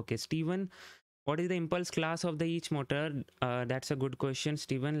motor? Okay, Steven, what is the impulse class of the each motor? That's a good question,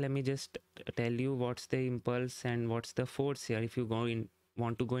 Steven. Let me just tell you what's the impulse and what's the force here. If you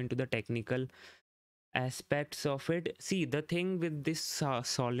want to go into the technical aspects of it. See, the thing with this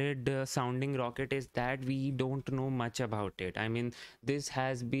solid sounding rocket is that we don't know much about it. I mean, this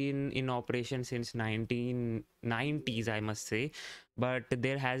has been in operation since 1990s, I must say, but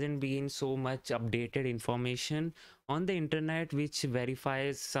there hasn't been so much updated information on the internet which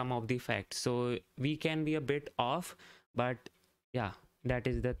verifies some of the facts. So we can be a bit off, but yeah, that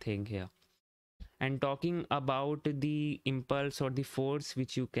is the thing here. And talking about the impulse or the force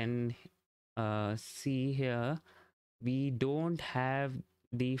which you can see here, we don't have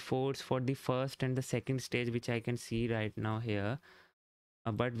the force for the first and the second stage, which I can see right now here,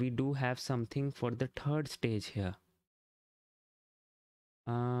 but we do have something for the third stage here.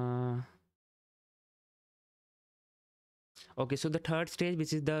 Okay, so the third stage,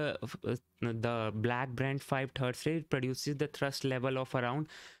 which is the Black Brant 5 third stage, produces the thrust level of around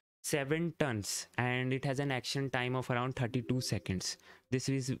 7 tons, and it has an action time of around 32 seconds. This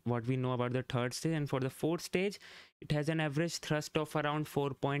is what we know about the third stage. And for the fourth stage, it has an average thrust of around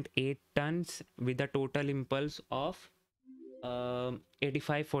 4.8 tons with a total impulse of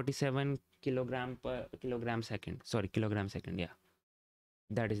 8547 kilogram second. Sorry, kilogram second. Yeah,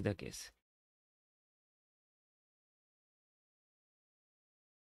 that is the case.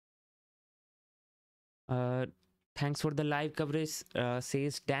 Thanks for the live coverage,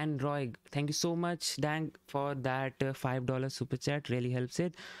 says Dan Roy. Thank you so much, Dan, for that $5 super chat. Really helps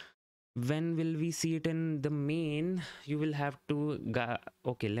it. When will we see it in the main? You will have to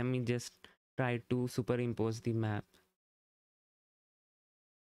okay, let me just try to superimpose the map.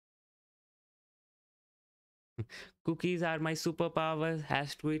 Cookies are my superpower,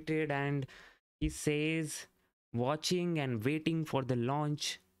 has tweeted, and he says watching and waiting for the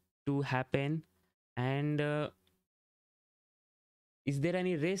launch to happen. And is there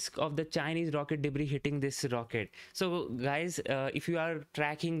any risk of the Chinese rocket debris hitting this rocket? So guys, if you are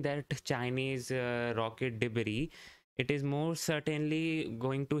tracking that Chinese rocket debris, it is more certainly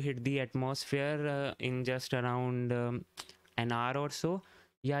going to hit the atmosphere in just around an hour or so.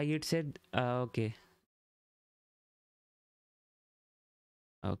 Yeah, it said okay.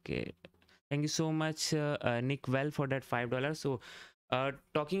 Okay, thank you so much, Nick Well, for that $5. So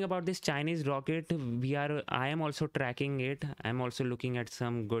talking about this Chinese rocket, I am also tracking it. I'm also looking at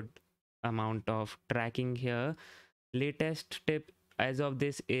some good amount of tracking here. Latest tip as of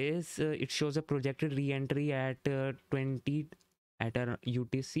this is it shows a projected re-entry at 20 at a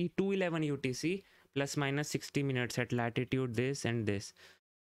UTC 211 UTC plus minus 60 minutes at latitude this and this.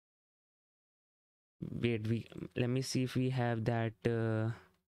 Wait, we let me see if we have that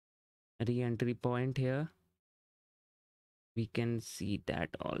re-entry point here. We can see that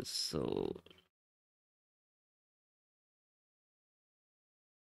also.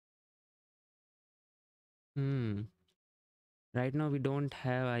 Right now we don't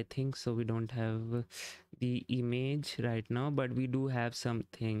have, I think so, we don't have the image right now, but we do have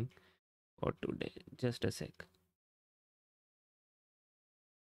something for today. Just a sec.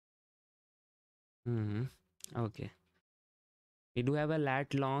 Okay, we do have a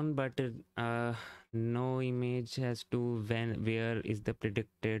lat long, but no image as to where is the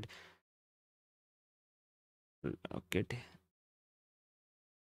predicted rocket.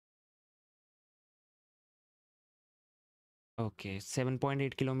 Okay,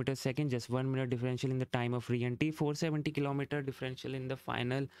 7.8 kilometers second, just 1 minute differential in the time of re-entry, 470 kilometer differential in the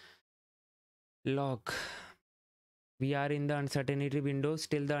final lock. We are in the uncertainty window.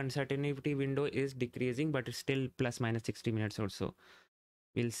 Still the uncertainty window is decreasing, but it's still plus minus 60 minutes or so.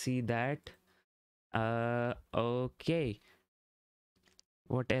 We'll see that. Okay,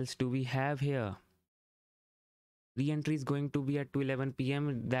 what else do we have here? Re-entry is going to be at 2:11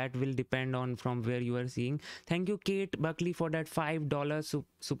 p.m. That will depend on from where you are seeing. Thank you, Kate Buckley, for that $5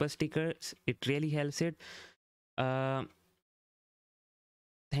 super stickers. It really helps it. uh,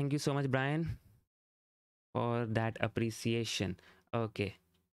 Thank you so much, Brian, for that appreciation. Okay,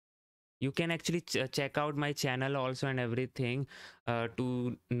 you can actually check out my channel also and everything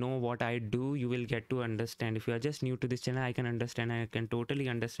to know what I do. You will get to understand. If you are just new to this channel, I can understand, I can totally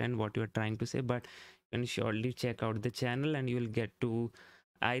understand what you are trying to say, but you can surely check out the channel and you will get to,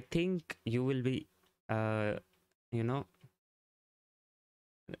 I think you will be uh, you know,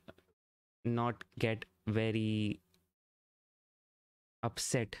 not get very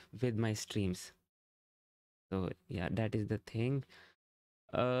upset with my streams. So yeah, that is the thing.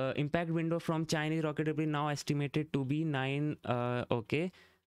 Impact window from Chinese rocket debris now estimated to be 9. Okay,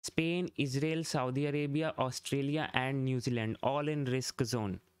 Spain, Israel, Saudi Arabia, Australia, and New Zealand all in risk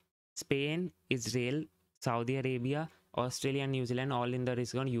zone. Spain, Israel, Saudi Arabia, Australia, and New Zealand all in the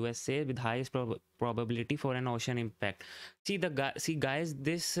risk zone. USA with highest probability for an ocean impact. See guys,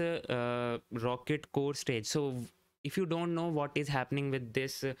 this rocket core stage. So if you don't know what is happening with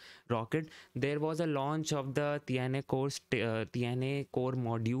this rocket, there was a launch of the Tianhe core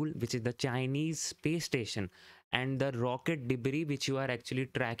module, which is the Chinese space station, and the rocket debris which you are actually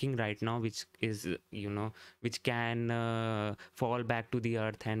tracking right now, which is which can fall back to the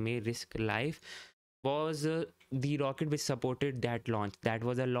earth and may risk life, was the rocket which supported that launch. That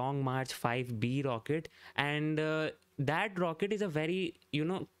was a Long March 5B rocket, and that rocket is a very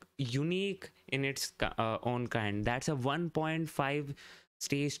unique in its own kind. That's a 1.5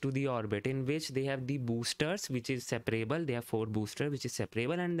 stage to the orbit, in which they have the boosters which is separable. They have 4 boosters which is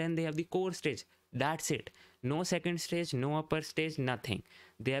separable, and then they have the core stage. That's it. No second stage, no upper stage, nothing.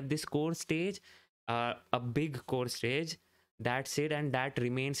 They have this core stage, a big core stage. That's it, and that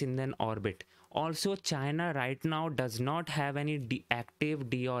remains in an orbit. Also, China right now does not have any active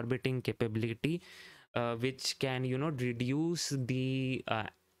deorbiting capability, which can reduce the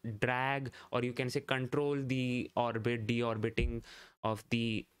drag, or you can say control the deorbiting of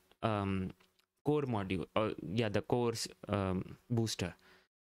the core module, or yeah, the core's booster.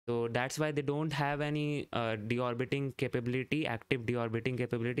 So that's why they don't have any deorbiting capability, active deorbiting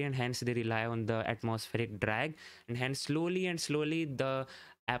capability, and hence they rely on the atmospheric drag, and hence slowly and slowly the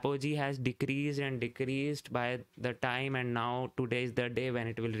apogee has decreased and decreased by the time, and now today is the day when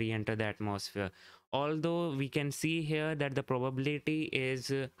it will re-enter the atmosphere. Although we can see here that the probability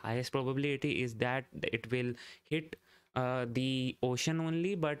is highest probability is that it will hit the ocean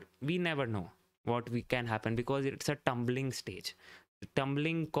only, but we never know what we can happen, because it's a tumbling stage.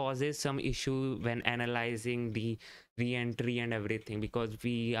 Tumbling causes some issue when analyzing the re-entry and everything, because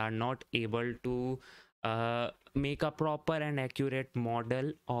we are not able to make a proper and accurate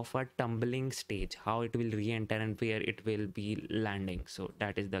model of a tumbling stage, how it will re-enter and where it will be landing. So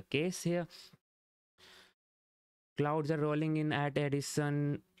that is the case here. Clouds are rolling in at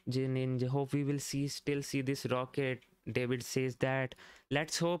Edison. Hope we will still see this rocket David says that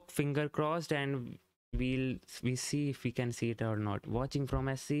let's hope, finger crossed, and we see if we can see it or not. Watching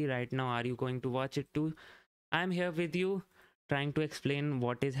from SC right now. Are you going to watch it too? I'm here with you, trying to explain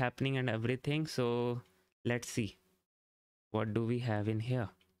what is happening and everything. So let's see what do we have in here.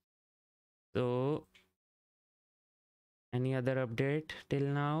 So any other update till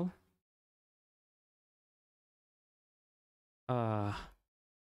now?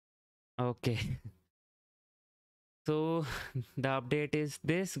 Okay. So the update is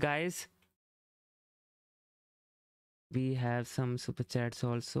this, guys. We have some super chats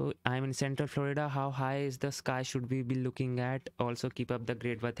also. I'm in Central Florida. How high is the sky should we be looking at? Also keep up the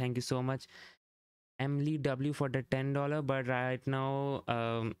great work. Thank you so much, Emily W, for the $10. But right now,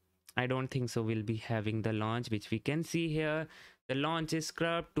 I don't think so we'll be having the launch, which we can see here. The launch is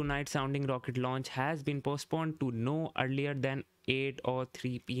scrubbed. Tonight sounding rocket launch has been postponed to no earlier than 8 or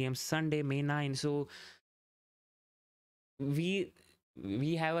 3 p.m. Sunday, May 9. So we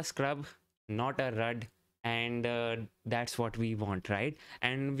have a scrub, not a rud, and that's what we want, right?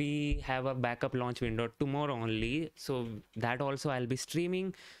 And we have a backup launch window tomorrow only, so that also I'll be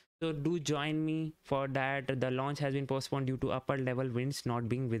streaming. So do join me for that. The launch has been postponed due to upper level winds not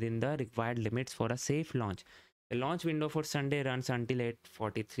being within the required limits for a safe launch. The launch window for Sunday runs until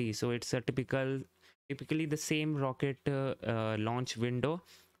 8:43, so it's a typically the same rocket launch window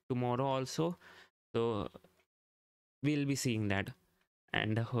tomorrow also. So we'll be seeing that,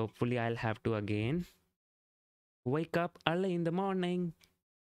 and hopefully I'll have to again wake up early in the morning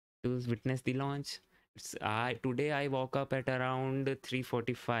to witness the launch. Today I woke up at around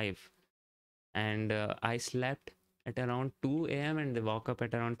 3:45, and I slept at around 2 a.m. and woke up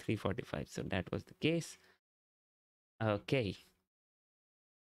at around 3:45. So that was the case. Okay,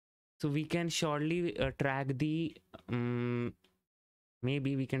 so we can surely track the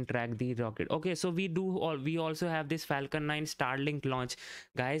maybe we can track the rocket. Okay, so we also have this Falcon 9 Starlink launch,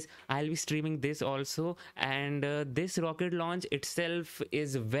 guys. I'll be streaming this also, and this rocket launch itself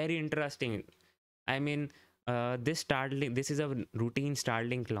is very interesting. I mean, this Starlink, this is a routine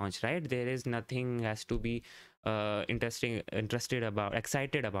Starlink launch, right? There is nothing has to be excited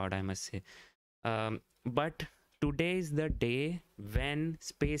about, I must say. But today is the day when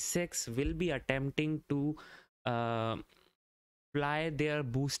SpaceX will be attempting to fly their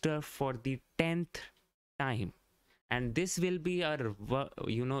booster for the 10th time, and this will be a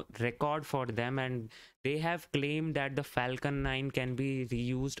record for them. And they have claimed that the Falcon 9 can be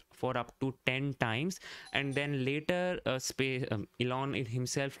reused for up to 10 times. And then later Elon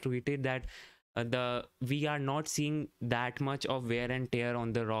himself tweeted that we are not seeing that much of wear and tear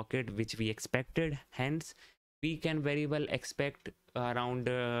on the rocket which we expected, hence we can very well expect around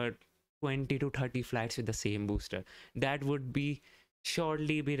 20 to 30 flights with the same booster. That would be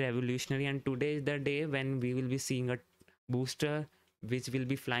surely be revolutionary, and today is the day when we will be seeing a booster which will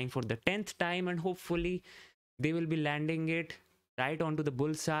be flying for the 10th time, and hopefully they will be landing it right onto the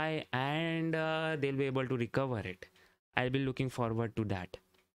bullseye, and they'll be able to recover it. I'll be looking forward to that.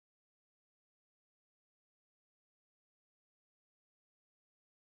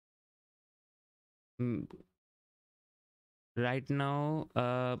 Right now,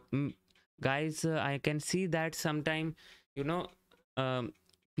 guys, I can see that sometime, you know, um,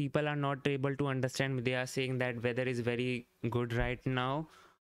 people are not able to understand. They are saying that weather is very good right now,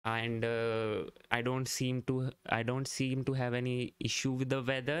 and I don't seem to have any issue with the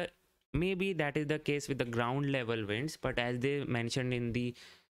weather. Maybe that is the case with the ground level winds, but as they mentioned in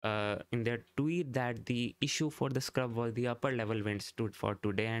their tweet, that the issue for the scrub was the upper level winds for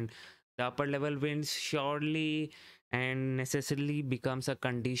today, and the upper level winds surely and necessarily becomes a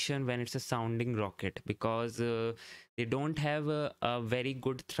condition when it's a sounding rocket, because they don't have a very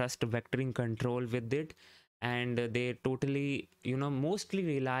good thrust vectoring control with it, and they totally mostly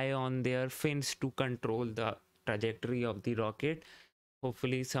rely on their fins to control the trajectory of the rocket.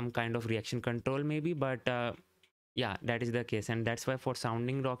 Hopefully some kind of reaction control maybe, but yeah, that is the case, and that's why for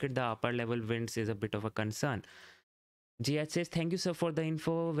sounding rocket the upper level winds is a bit of a concern. GH says thank you sir for the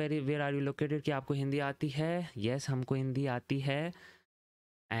info. Where are you located? क्या आपको हिंदी आती है? Yes, हमको हिंदी आती है,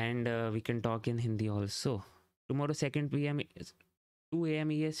 and we can talk in Hindi also. Tomorrow 2 p.m. 2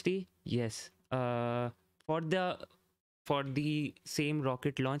 a.m. EST. Yes. For the same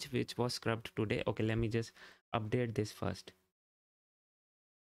rocket launch which was scrubbed today. Okay, let me just update this first.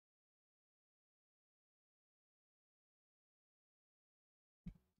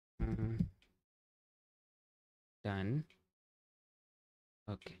 Done.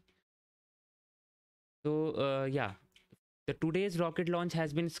 Okay. So yeah, the today's rocket launch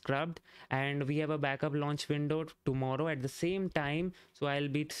has been scrubbed, and we have a backup launch window tomorrow at the same time. So I'll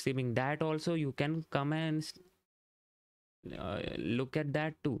be streaming that also. You can come and Look at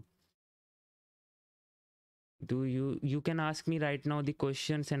that too. Do you can ask me right now the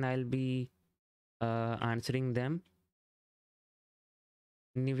questions and I'll be answering them.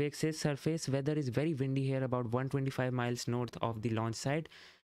 Nivek says surface weather is very windy here, about 125 miles north of the launch site.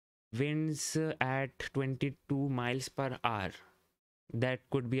 Winds at 22 miles per hour. That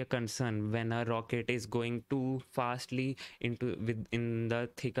could be a concern when a rocket is going too fastly into within the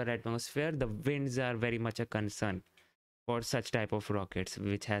thicker atmosphere. The winds are very much a concern for such type of rockets,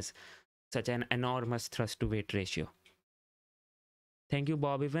 which has such an enormous thrust to weight ratio. Thank you,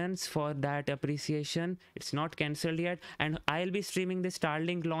 Bob Evans, for that appreciation. It's not cancelled yet, and I'll be streaming the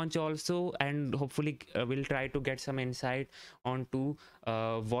Starlink launch also, and hopefully we'll try to get some insight onto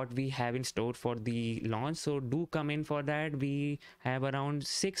what we have in store for the launch. So do come in for that. We have around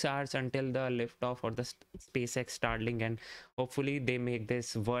 6 hours until the liftoff for the SpaceX Starlink, and hopefully they make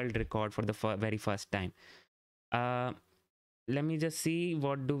this world record for the very first time. Let me just see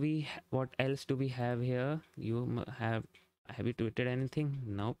what else do we have here. Have you tweeted anything?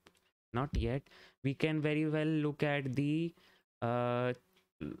 Nope, not yet. We can very well look at the uh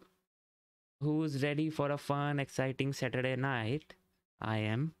who's ready for a fun exciting Saturday night. I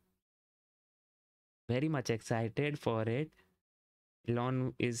am very much excited for it.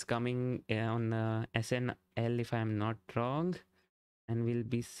 Elon is coming on SNL if I'm not wrong, and we'll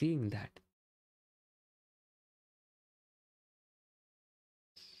be seeing that.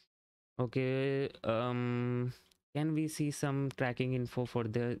 Okay, can we see some tracking info for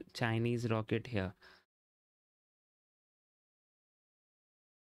the Chinese rocket here?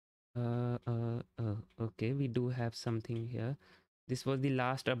 Okay, we do have something here. This was the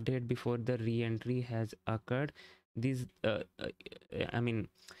last update before the re-entry has occurred. These, I mean,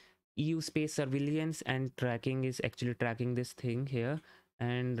 EU space surveillance and tracking is actually tracking this thing here.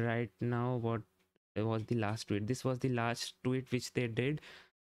 And right now, what was the last tweet? This was the last tweet which they did.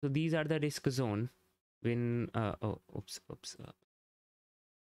 So these are the risk zone when,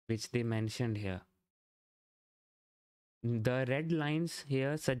 which they mentioned here. The red lines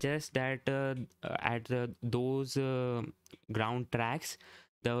here suggest that at those ground tracks,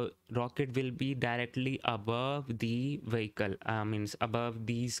 the rocket will be directly above the vehicle, means above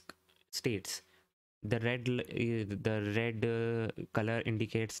these states. The red color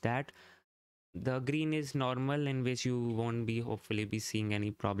indicates that. The green is normal, in which you won't be hopefully be seeing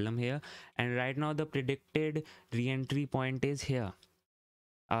any problem here. And right now the predicted re-entry point is here,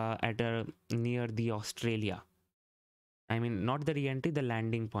 at near the Australia. I mean, not the re-entry, the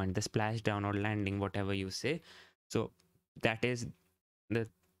landing point, the splashdown or landing, whatever you say. So that is the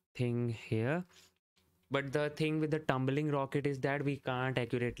thing here. But the thing with the tumbling rocket is that we can't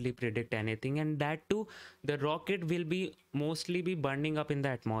accurately predict anything, and that too, the rocket will be mostly be burning up in the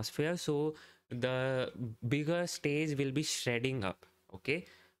atmosphere. So the bigger stage will be shredding up. Okay,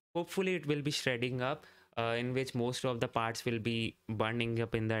 hopefully it will be shredding up, in which most of the parts will be burning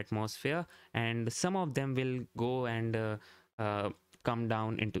up in the atmosphere, and some of them will go and uh, come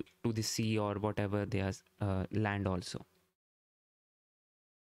down into the sea or whatever they are, land also.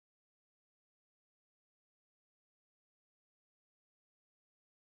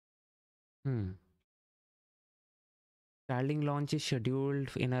 Hmm. Starlink launch is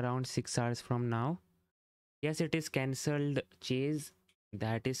scheduled in around 6 hours from now. Yes, it is cancelled, Chase.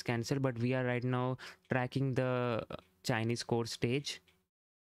 That is cancelled, but we are right now tracking the Chinese core stage.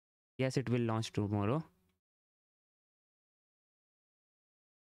 Yes, it will launch tomorrow.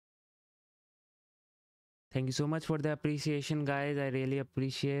 Thank you so much for the appreciation, guys. I really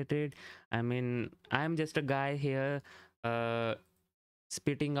appreciate it. I mean, I'm just a guy here uh,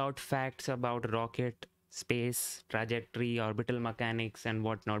 spitting out facts about rocket, space, trajectory, orbital mechanics, and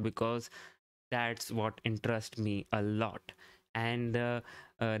whatnot, because that's what interests me a lot. And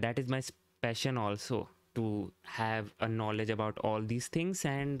that is my passion also, to have a knowledge about all these things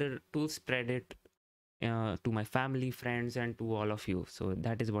and to spread it to my family, friends, and to all of you. So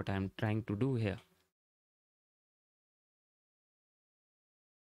that is what I'm trying to do here.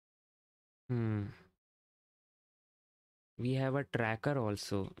 Hmm. We have a tracker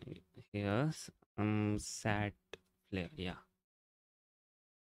also here. Sat flare. Yeah.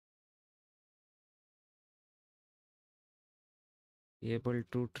 Be able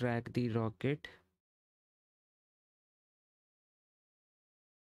to track the rocket.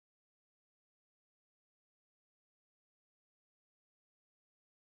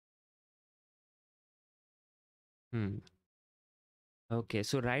 Hmm. Okay,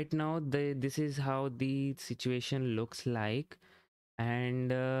 so right now this is how the situation looks like,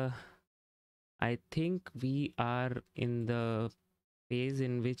 and I think we are in the phase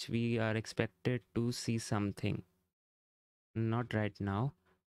in which we are expected to see something. Not right now.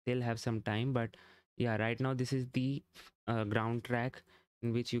 They'll have some time, but yeah, right now this is the ground track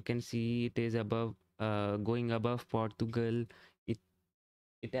in which you can see it is above, going above Portugal, it,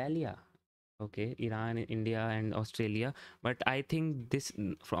 Italia, okay, Iran, India, and Australia. But I think this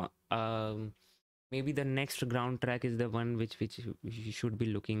from maybe the next ground track is the one which you should be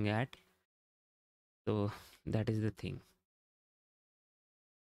looking at. So that is the thing.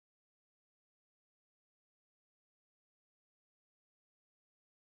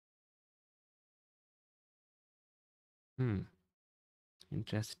 Hmm.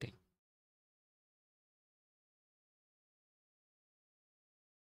 Interesting.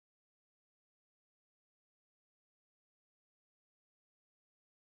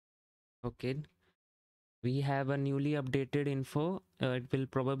 Okay. We have a newly updated info. It will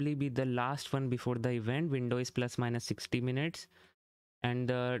probably be the last one before the event. Window is plus minus 60 minutes. And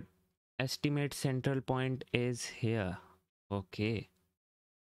the estimate central point is here. Okay.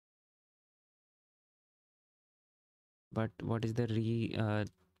 But what is the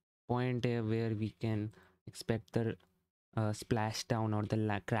point where we can expect the splashdown or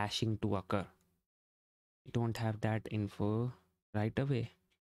the crashing to occur? We don't have that info right away.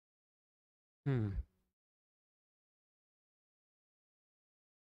 Hmm.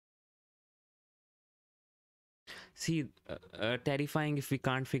 See, terrifying if we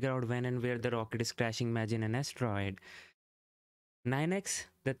can't figure out when and where the rocket is crashing. Imagine an asteroid. 9x,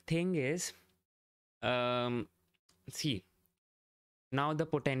 the thing is, see, now the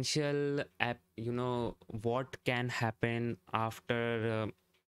potential app, what can happen after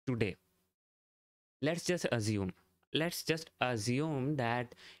today. Let's just assume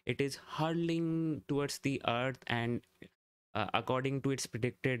that it is hurtling towards the earth, and according to its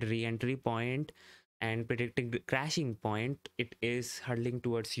predicted re-entry point and predicted crashing point, it is hurtling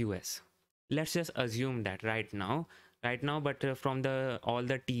towards US. Let's just assume that right now, but from the all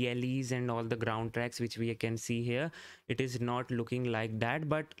the TLEs and all the ground tracks which we can see here, it is not looking like that.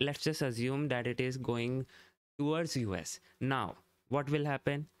 But let's just assume that it is going towards US. Now what will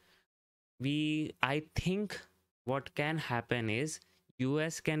happen? I think what can happen is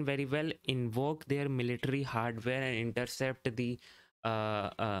US can very well invoke their military hardware and intercept the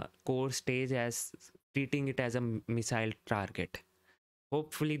core stage as treating it as a missile target.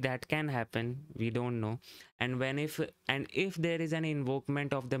 Hopefully that can happen, we don't know. And if there is an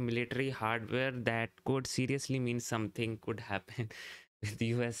invokement of the military hardware, that could seriously mean something could happen with the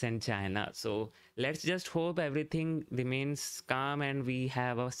US and China. So let's just hope everything remains calm and we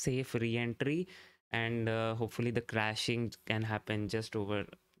have a safe re-entry, and hopefully the crashing can happen just over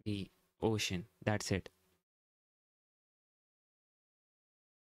the ocean. That's it.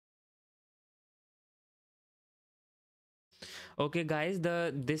 Okay guys,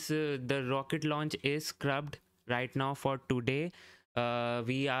 the rocket launch is scrubbed right now for today.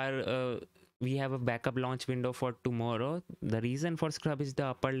 We have a backup launch window for tomorrow. The reason for scrub is the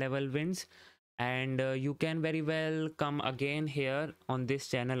upper level winds, and you can very well come again here on this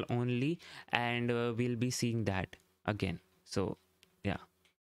channel only, and we'll be seeing that again. So yeah,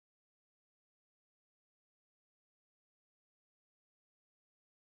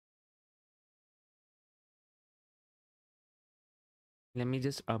 let me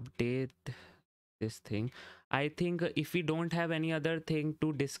just update this thing. I think if we don't have any other thing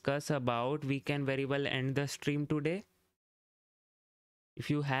to discuss about, we can very well end the stream today. If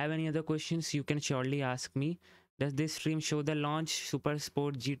you have any other questions, you can surely ask me. Does this stream show the launch? Super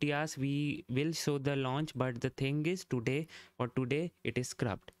Sport GTRs, we will show the launch, but the thing is today it is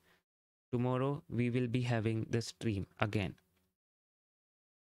scrubbed. Tomorrow we will be having the stream again.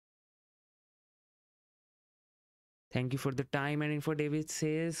 Thank you for the time and info. David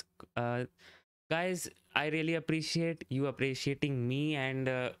says, guys, I really appreciate you appreciating me and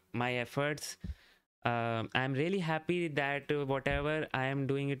my efforts. I'm really happy that whatever I am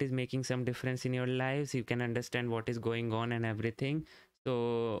doing, it is making some difference in your lives. You can understand what is going on and everything.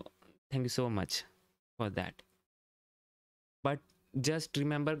 So thank you so much for that. But just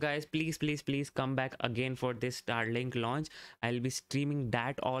remember guys, please come back again for this Starlink launch. I'll be streaming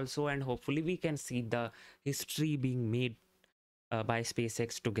that also, and hopefully we can see the history being made by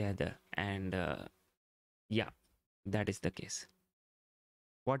SpaceX together. And yeah, that is the case.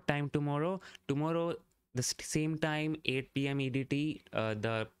 What time tomorrow? Tomorrow the same time, 8 p.m. EDT.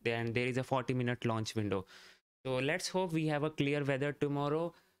 Then there is a 40-minute launch window. So let's hope we have a clear weather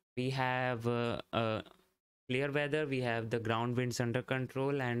tomorrow. We have clear weather. We have the ground winds under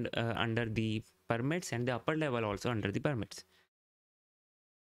control and under the permits, and the upper level also under the permits.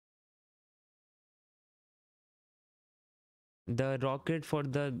 The rocket for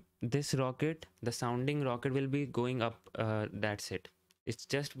this rocket, the sounding rocket, will be going up. That's it. It's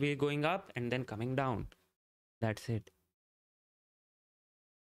just be going up and then coming down. That's it.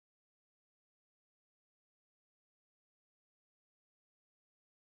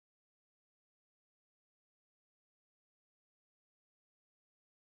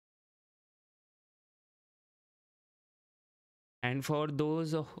 And for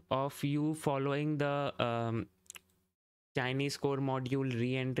those of you following the Chinese core module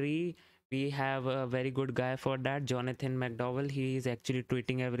re-entry, we have a very good guy for that, Jonathan McDowell. He is actually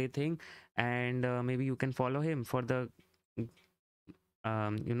tweeting everything, and maybe you can follow him for the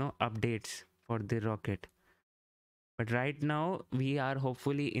updates for the rocket. But right now we are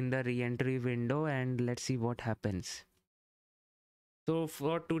hopefully in the re-entry window, and let's see what happens. So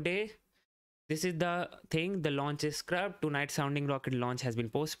for today, this is the thing. The launch is scrubbed. Tonight's sounding rocket launch has been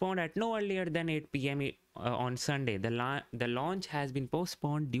postponed at no earlier than 8 p.m. On Sunday. The launch has been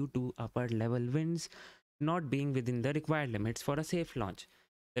postponed due to upper level winds not being within the required limits for a safe launch.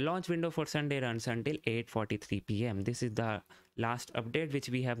 The launch window for Sunday runs until 8:43 p.m. This is the last update which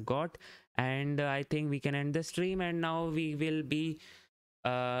we have got, and I think we can end the stream. And now we will be,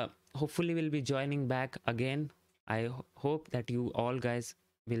 hopefully, we'll be joining back again. I hope that you all guys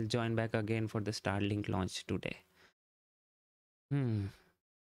will join back again for the Starlink launch today.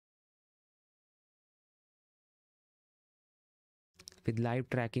 With live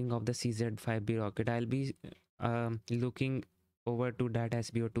tracking of the CZ5B rocket, I'll be looking over to that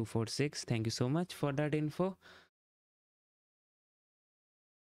SBO246. Thank you so much for that info.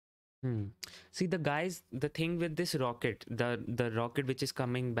 See, the guys, the thing with this rocket, the rocket which is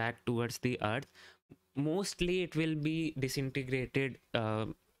coming back towards the Earth, mostly it will be disintegrated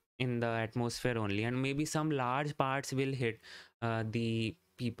in the atmosphere only, and maybe some large parts will hit the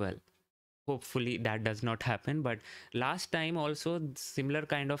people. Hopefully that does not happen, but last time also similar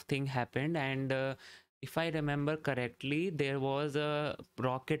kind of thing happened, and if I remember correctly, there was a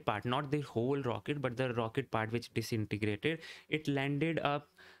rocket part, not the whole rocket, but the rocket part which disintegrated. It landed up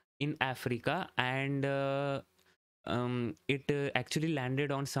in Africa, and it actually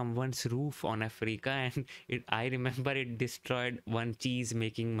landed on someone's roof on Africa, and I remember it destroyed one cheese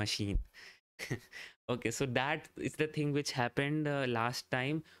making machine. Okay, so that is the thing which happened last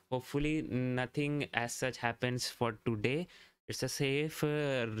time. Hopefully nothing as such happens for today. It's a safe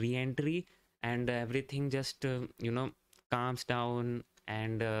re-entry, and everything just calms down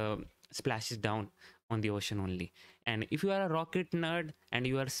and splashes down on the ocean only. And if you are a rocket nerd and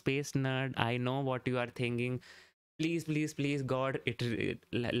you are a space nerd, I know what you are thinking. Please, please, please, God,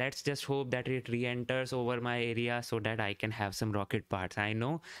 let's just hope that it re-enters over my area so that I can have some rocket parts. I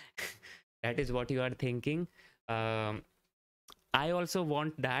know that is what you are thinking. um, I also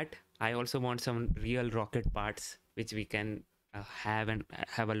want that. I also want some real rocket parts which we can have and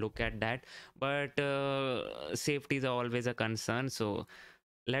have a look at that, but safety is always a concern, so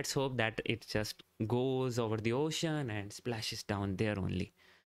let's hope that it just goes over the ocean and splashes down there only.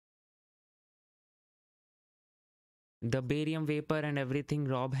 The barium vapor and everything,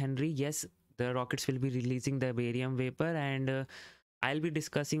 Rob Henry. Yes, the rockets will be releasing the barium vapor, and I'll be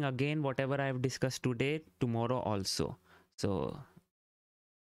discussing again whatever I've discussed today tomorrow also. So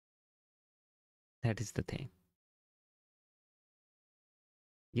that is the thing.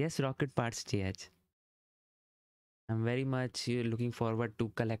 Yes, rocket parts, JH. I'm very much looking forward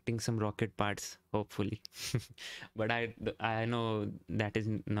to collecting some rocket parts, hopefully. But I know that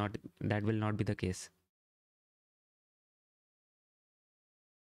will not be the case.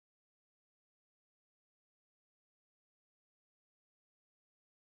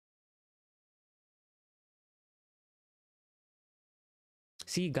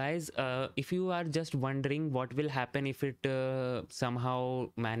 See, guys, if you are just wondering what will happen if it somehow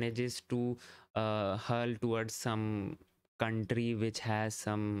manages to hurl towards some country which has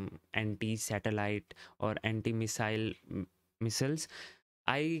some anti-satellite or anti-missile missiles,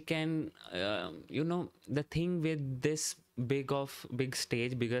 I can, the thing with this bigger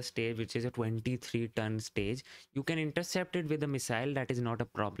stage, which is a 23-ton stage, you can intercept it with a missile. That is not a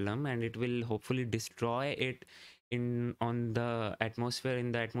problem, and it will hopefully destroy it in the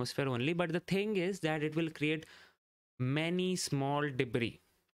atmosphere only. But the thing is that it will create many small debris,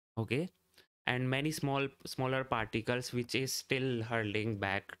 okay, and many smaller particles which is still hurling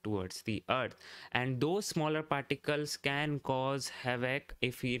back towards the Earth, and those smaller particles can cause havoc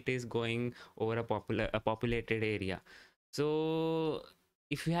if it is going over a populated area. So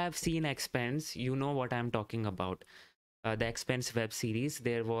if you have seen Expanse, you know what I'm talking about. The Expanse web series,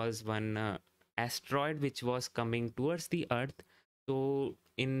 there was one asteroid which was coming towards the Earth, So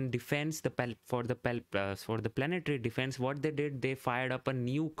in defense, for the planetary defense, what they did, they fired up a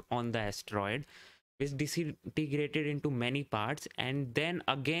nuke on the asteroid, which disintegrated into many parts, and then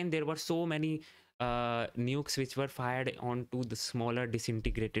again there were so many nukes which were fired onto the smaller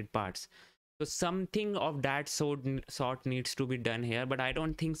disintegrated parts. So something of that sort needs to be done here, but I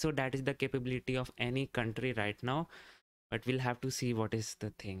don't think so that is the capability of any country right now. But we'll have to see what is the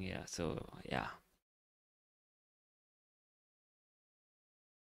thing here. So yeah.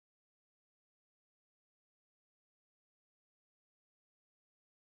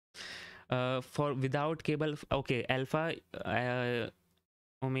 For without cable, okay, Alpha,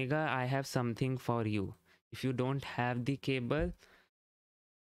 Omega, I have something for you. If you don't have the cable,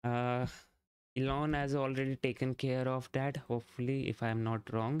 uh, Elon has already taken care of that. Hopefully, if I'm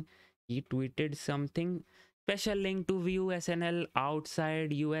not wrong, he tweeted something. Special link to view SNL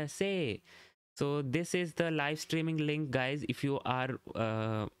outside USA. So this is the live streaming link, guys. If you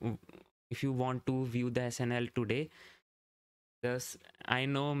want to view the SNL today, yes, I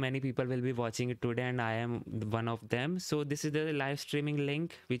know many people will be watching it today, and I am one of them. So this is the live streaming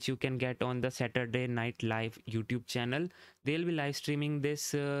link which you can get on the Saturday Night Live YouTube channel. They'll be live streaming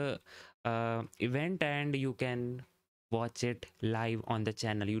this event, and you can watch it live on the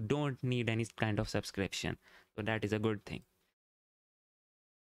channel. You don't need any kind of subscription, so that is a good thing.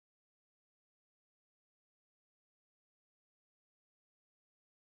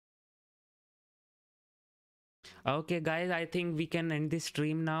 Okay, guys, I think we can end this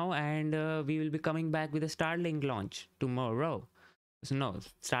stream now, and we will be coming back with a Starlink launch tomorrow. So no,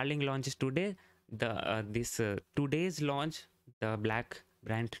 Starlink launches today. The today's launch, the Black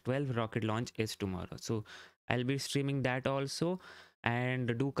Brant 12 rocket launch, is tomorrow. So I'll be streaming that also,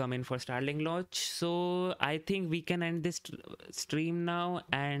 and do come in for Starlink launch. So I think we can end this stream now,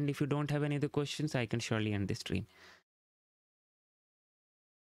 and if you don't have any other questions, I can surely end this stream.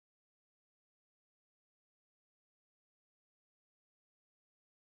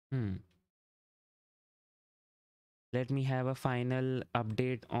 Let me have a final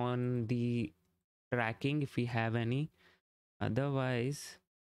update on the tracking if we have any. Otherwise,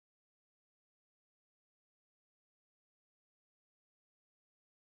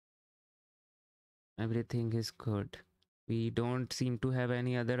 everything is good. We don't seem to have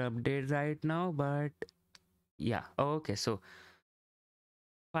any other update right now, but yeah. Okay, so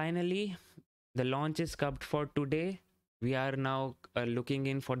finally, the launch is cupped for today. We are now looking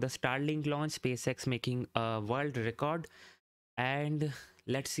in for the Starlink launch, SpaceX making a world record, and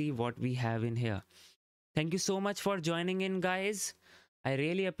let's see what we have in here. Thank you so much for joining in, guys. I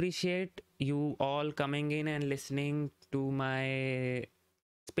really appreciate you all coming in and listening to my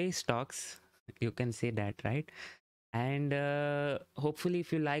space talks. You can say that, right? And hopefully,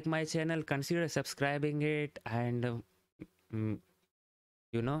 if you like my channel, consider subscribing it. And mm,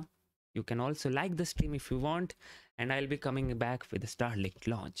 you know, you can also like the stream if you want. And I'll be coming back with the Starlink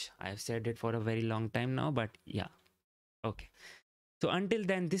launch. I've said it for a very long time now, but yeah, okay. So until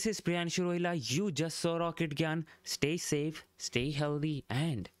then, this is Priyanshu Rohila. You just saw Rocket Gyan. Stay safe, stay healthy,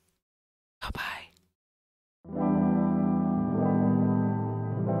 and bye bye.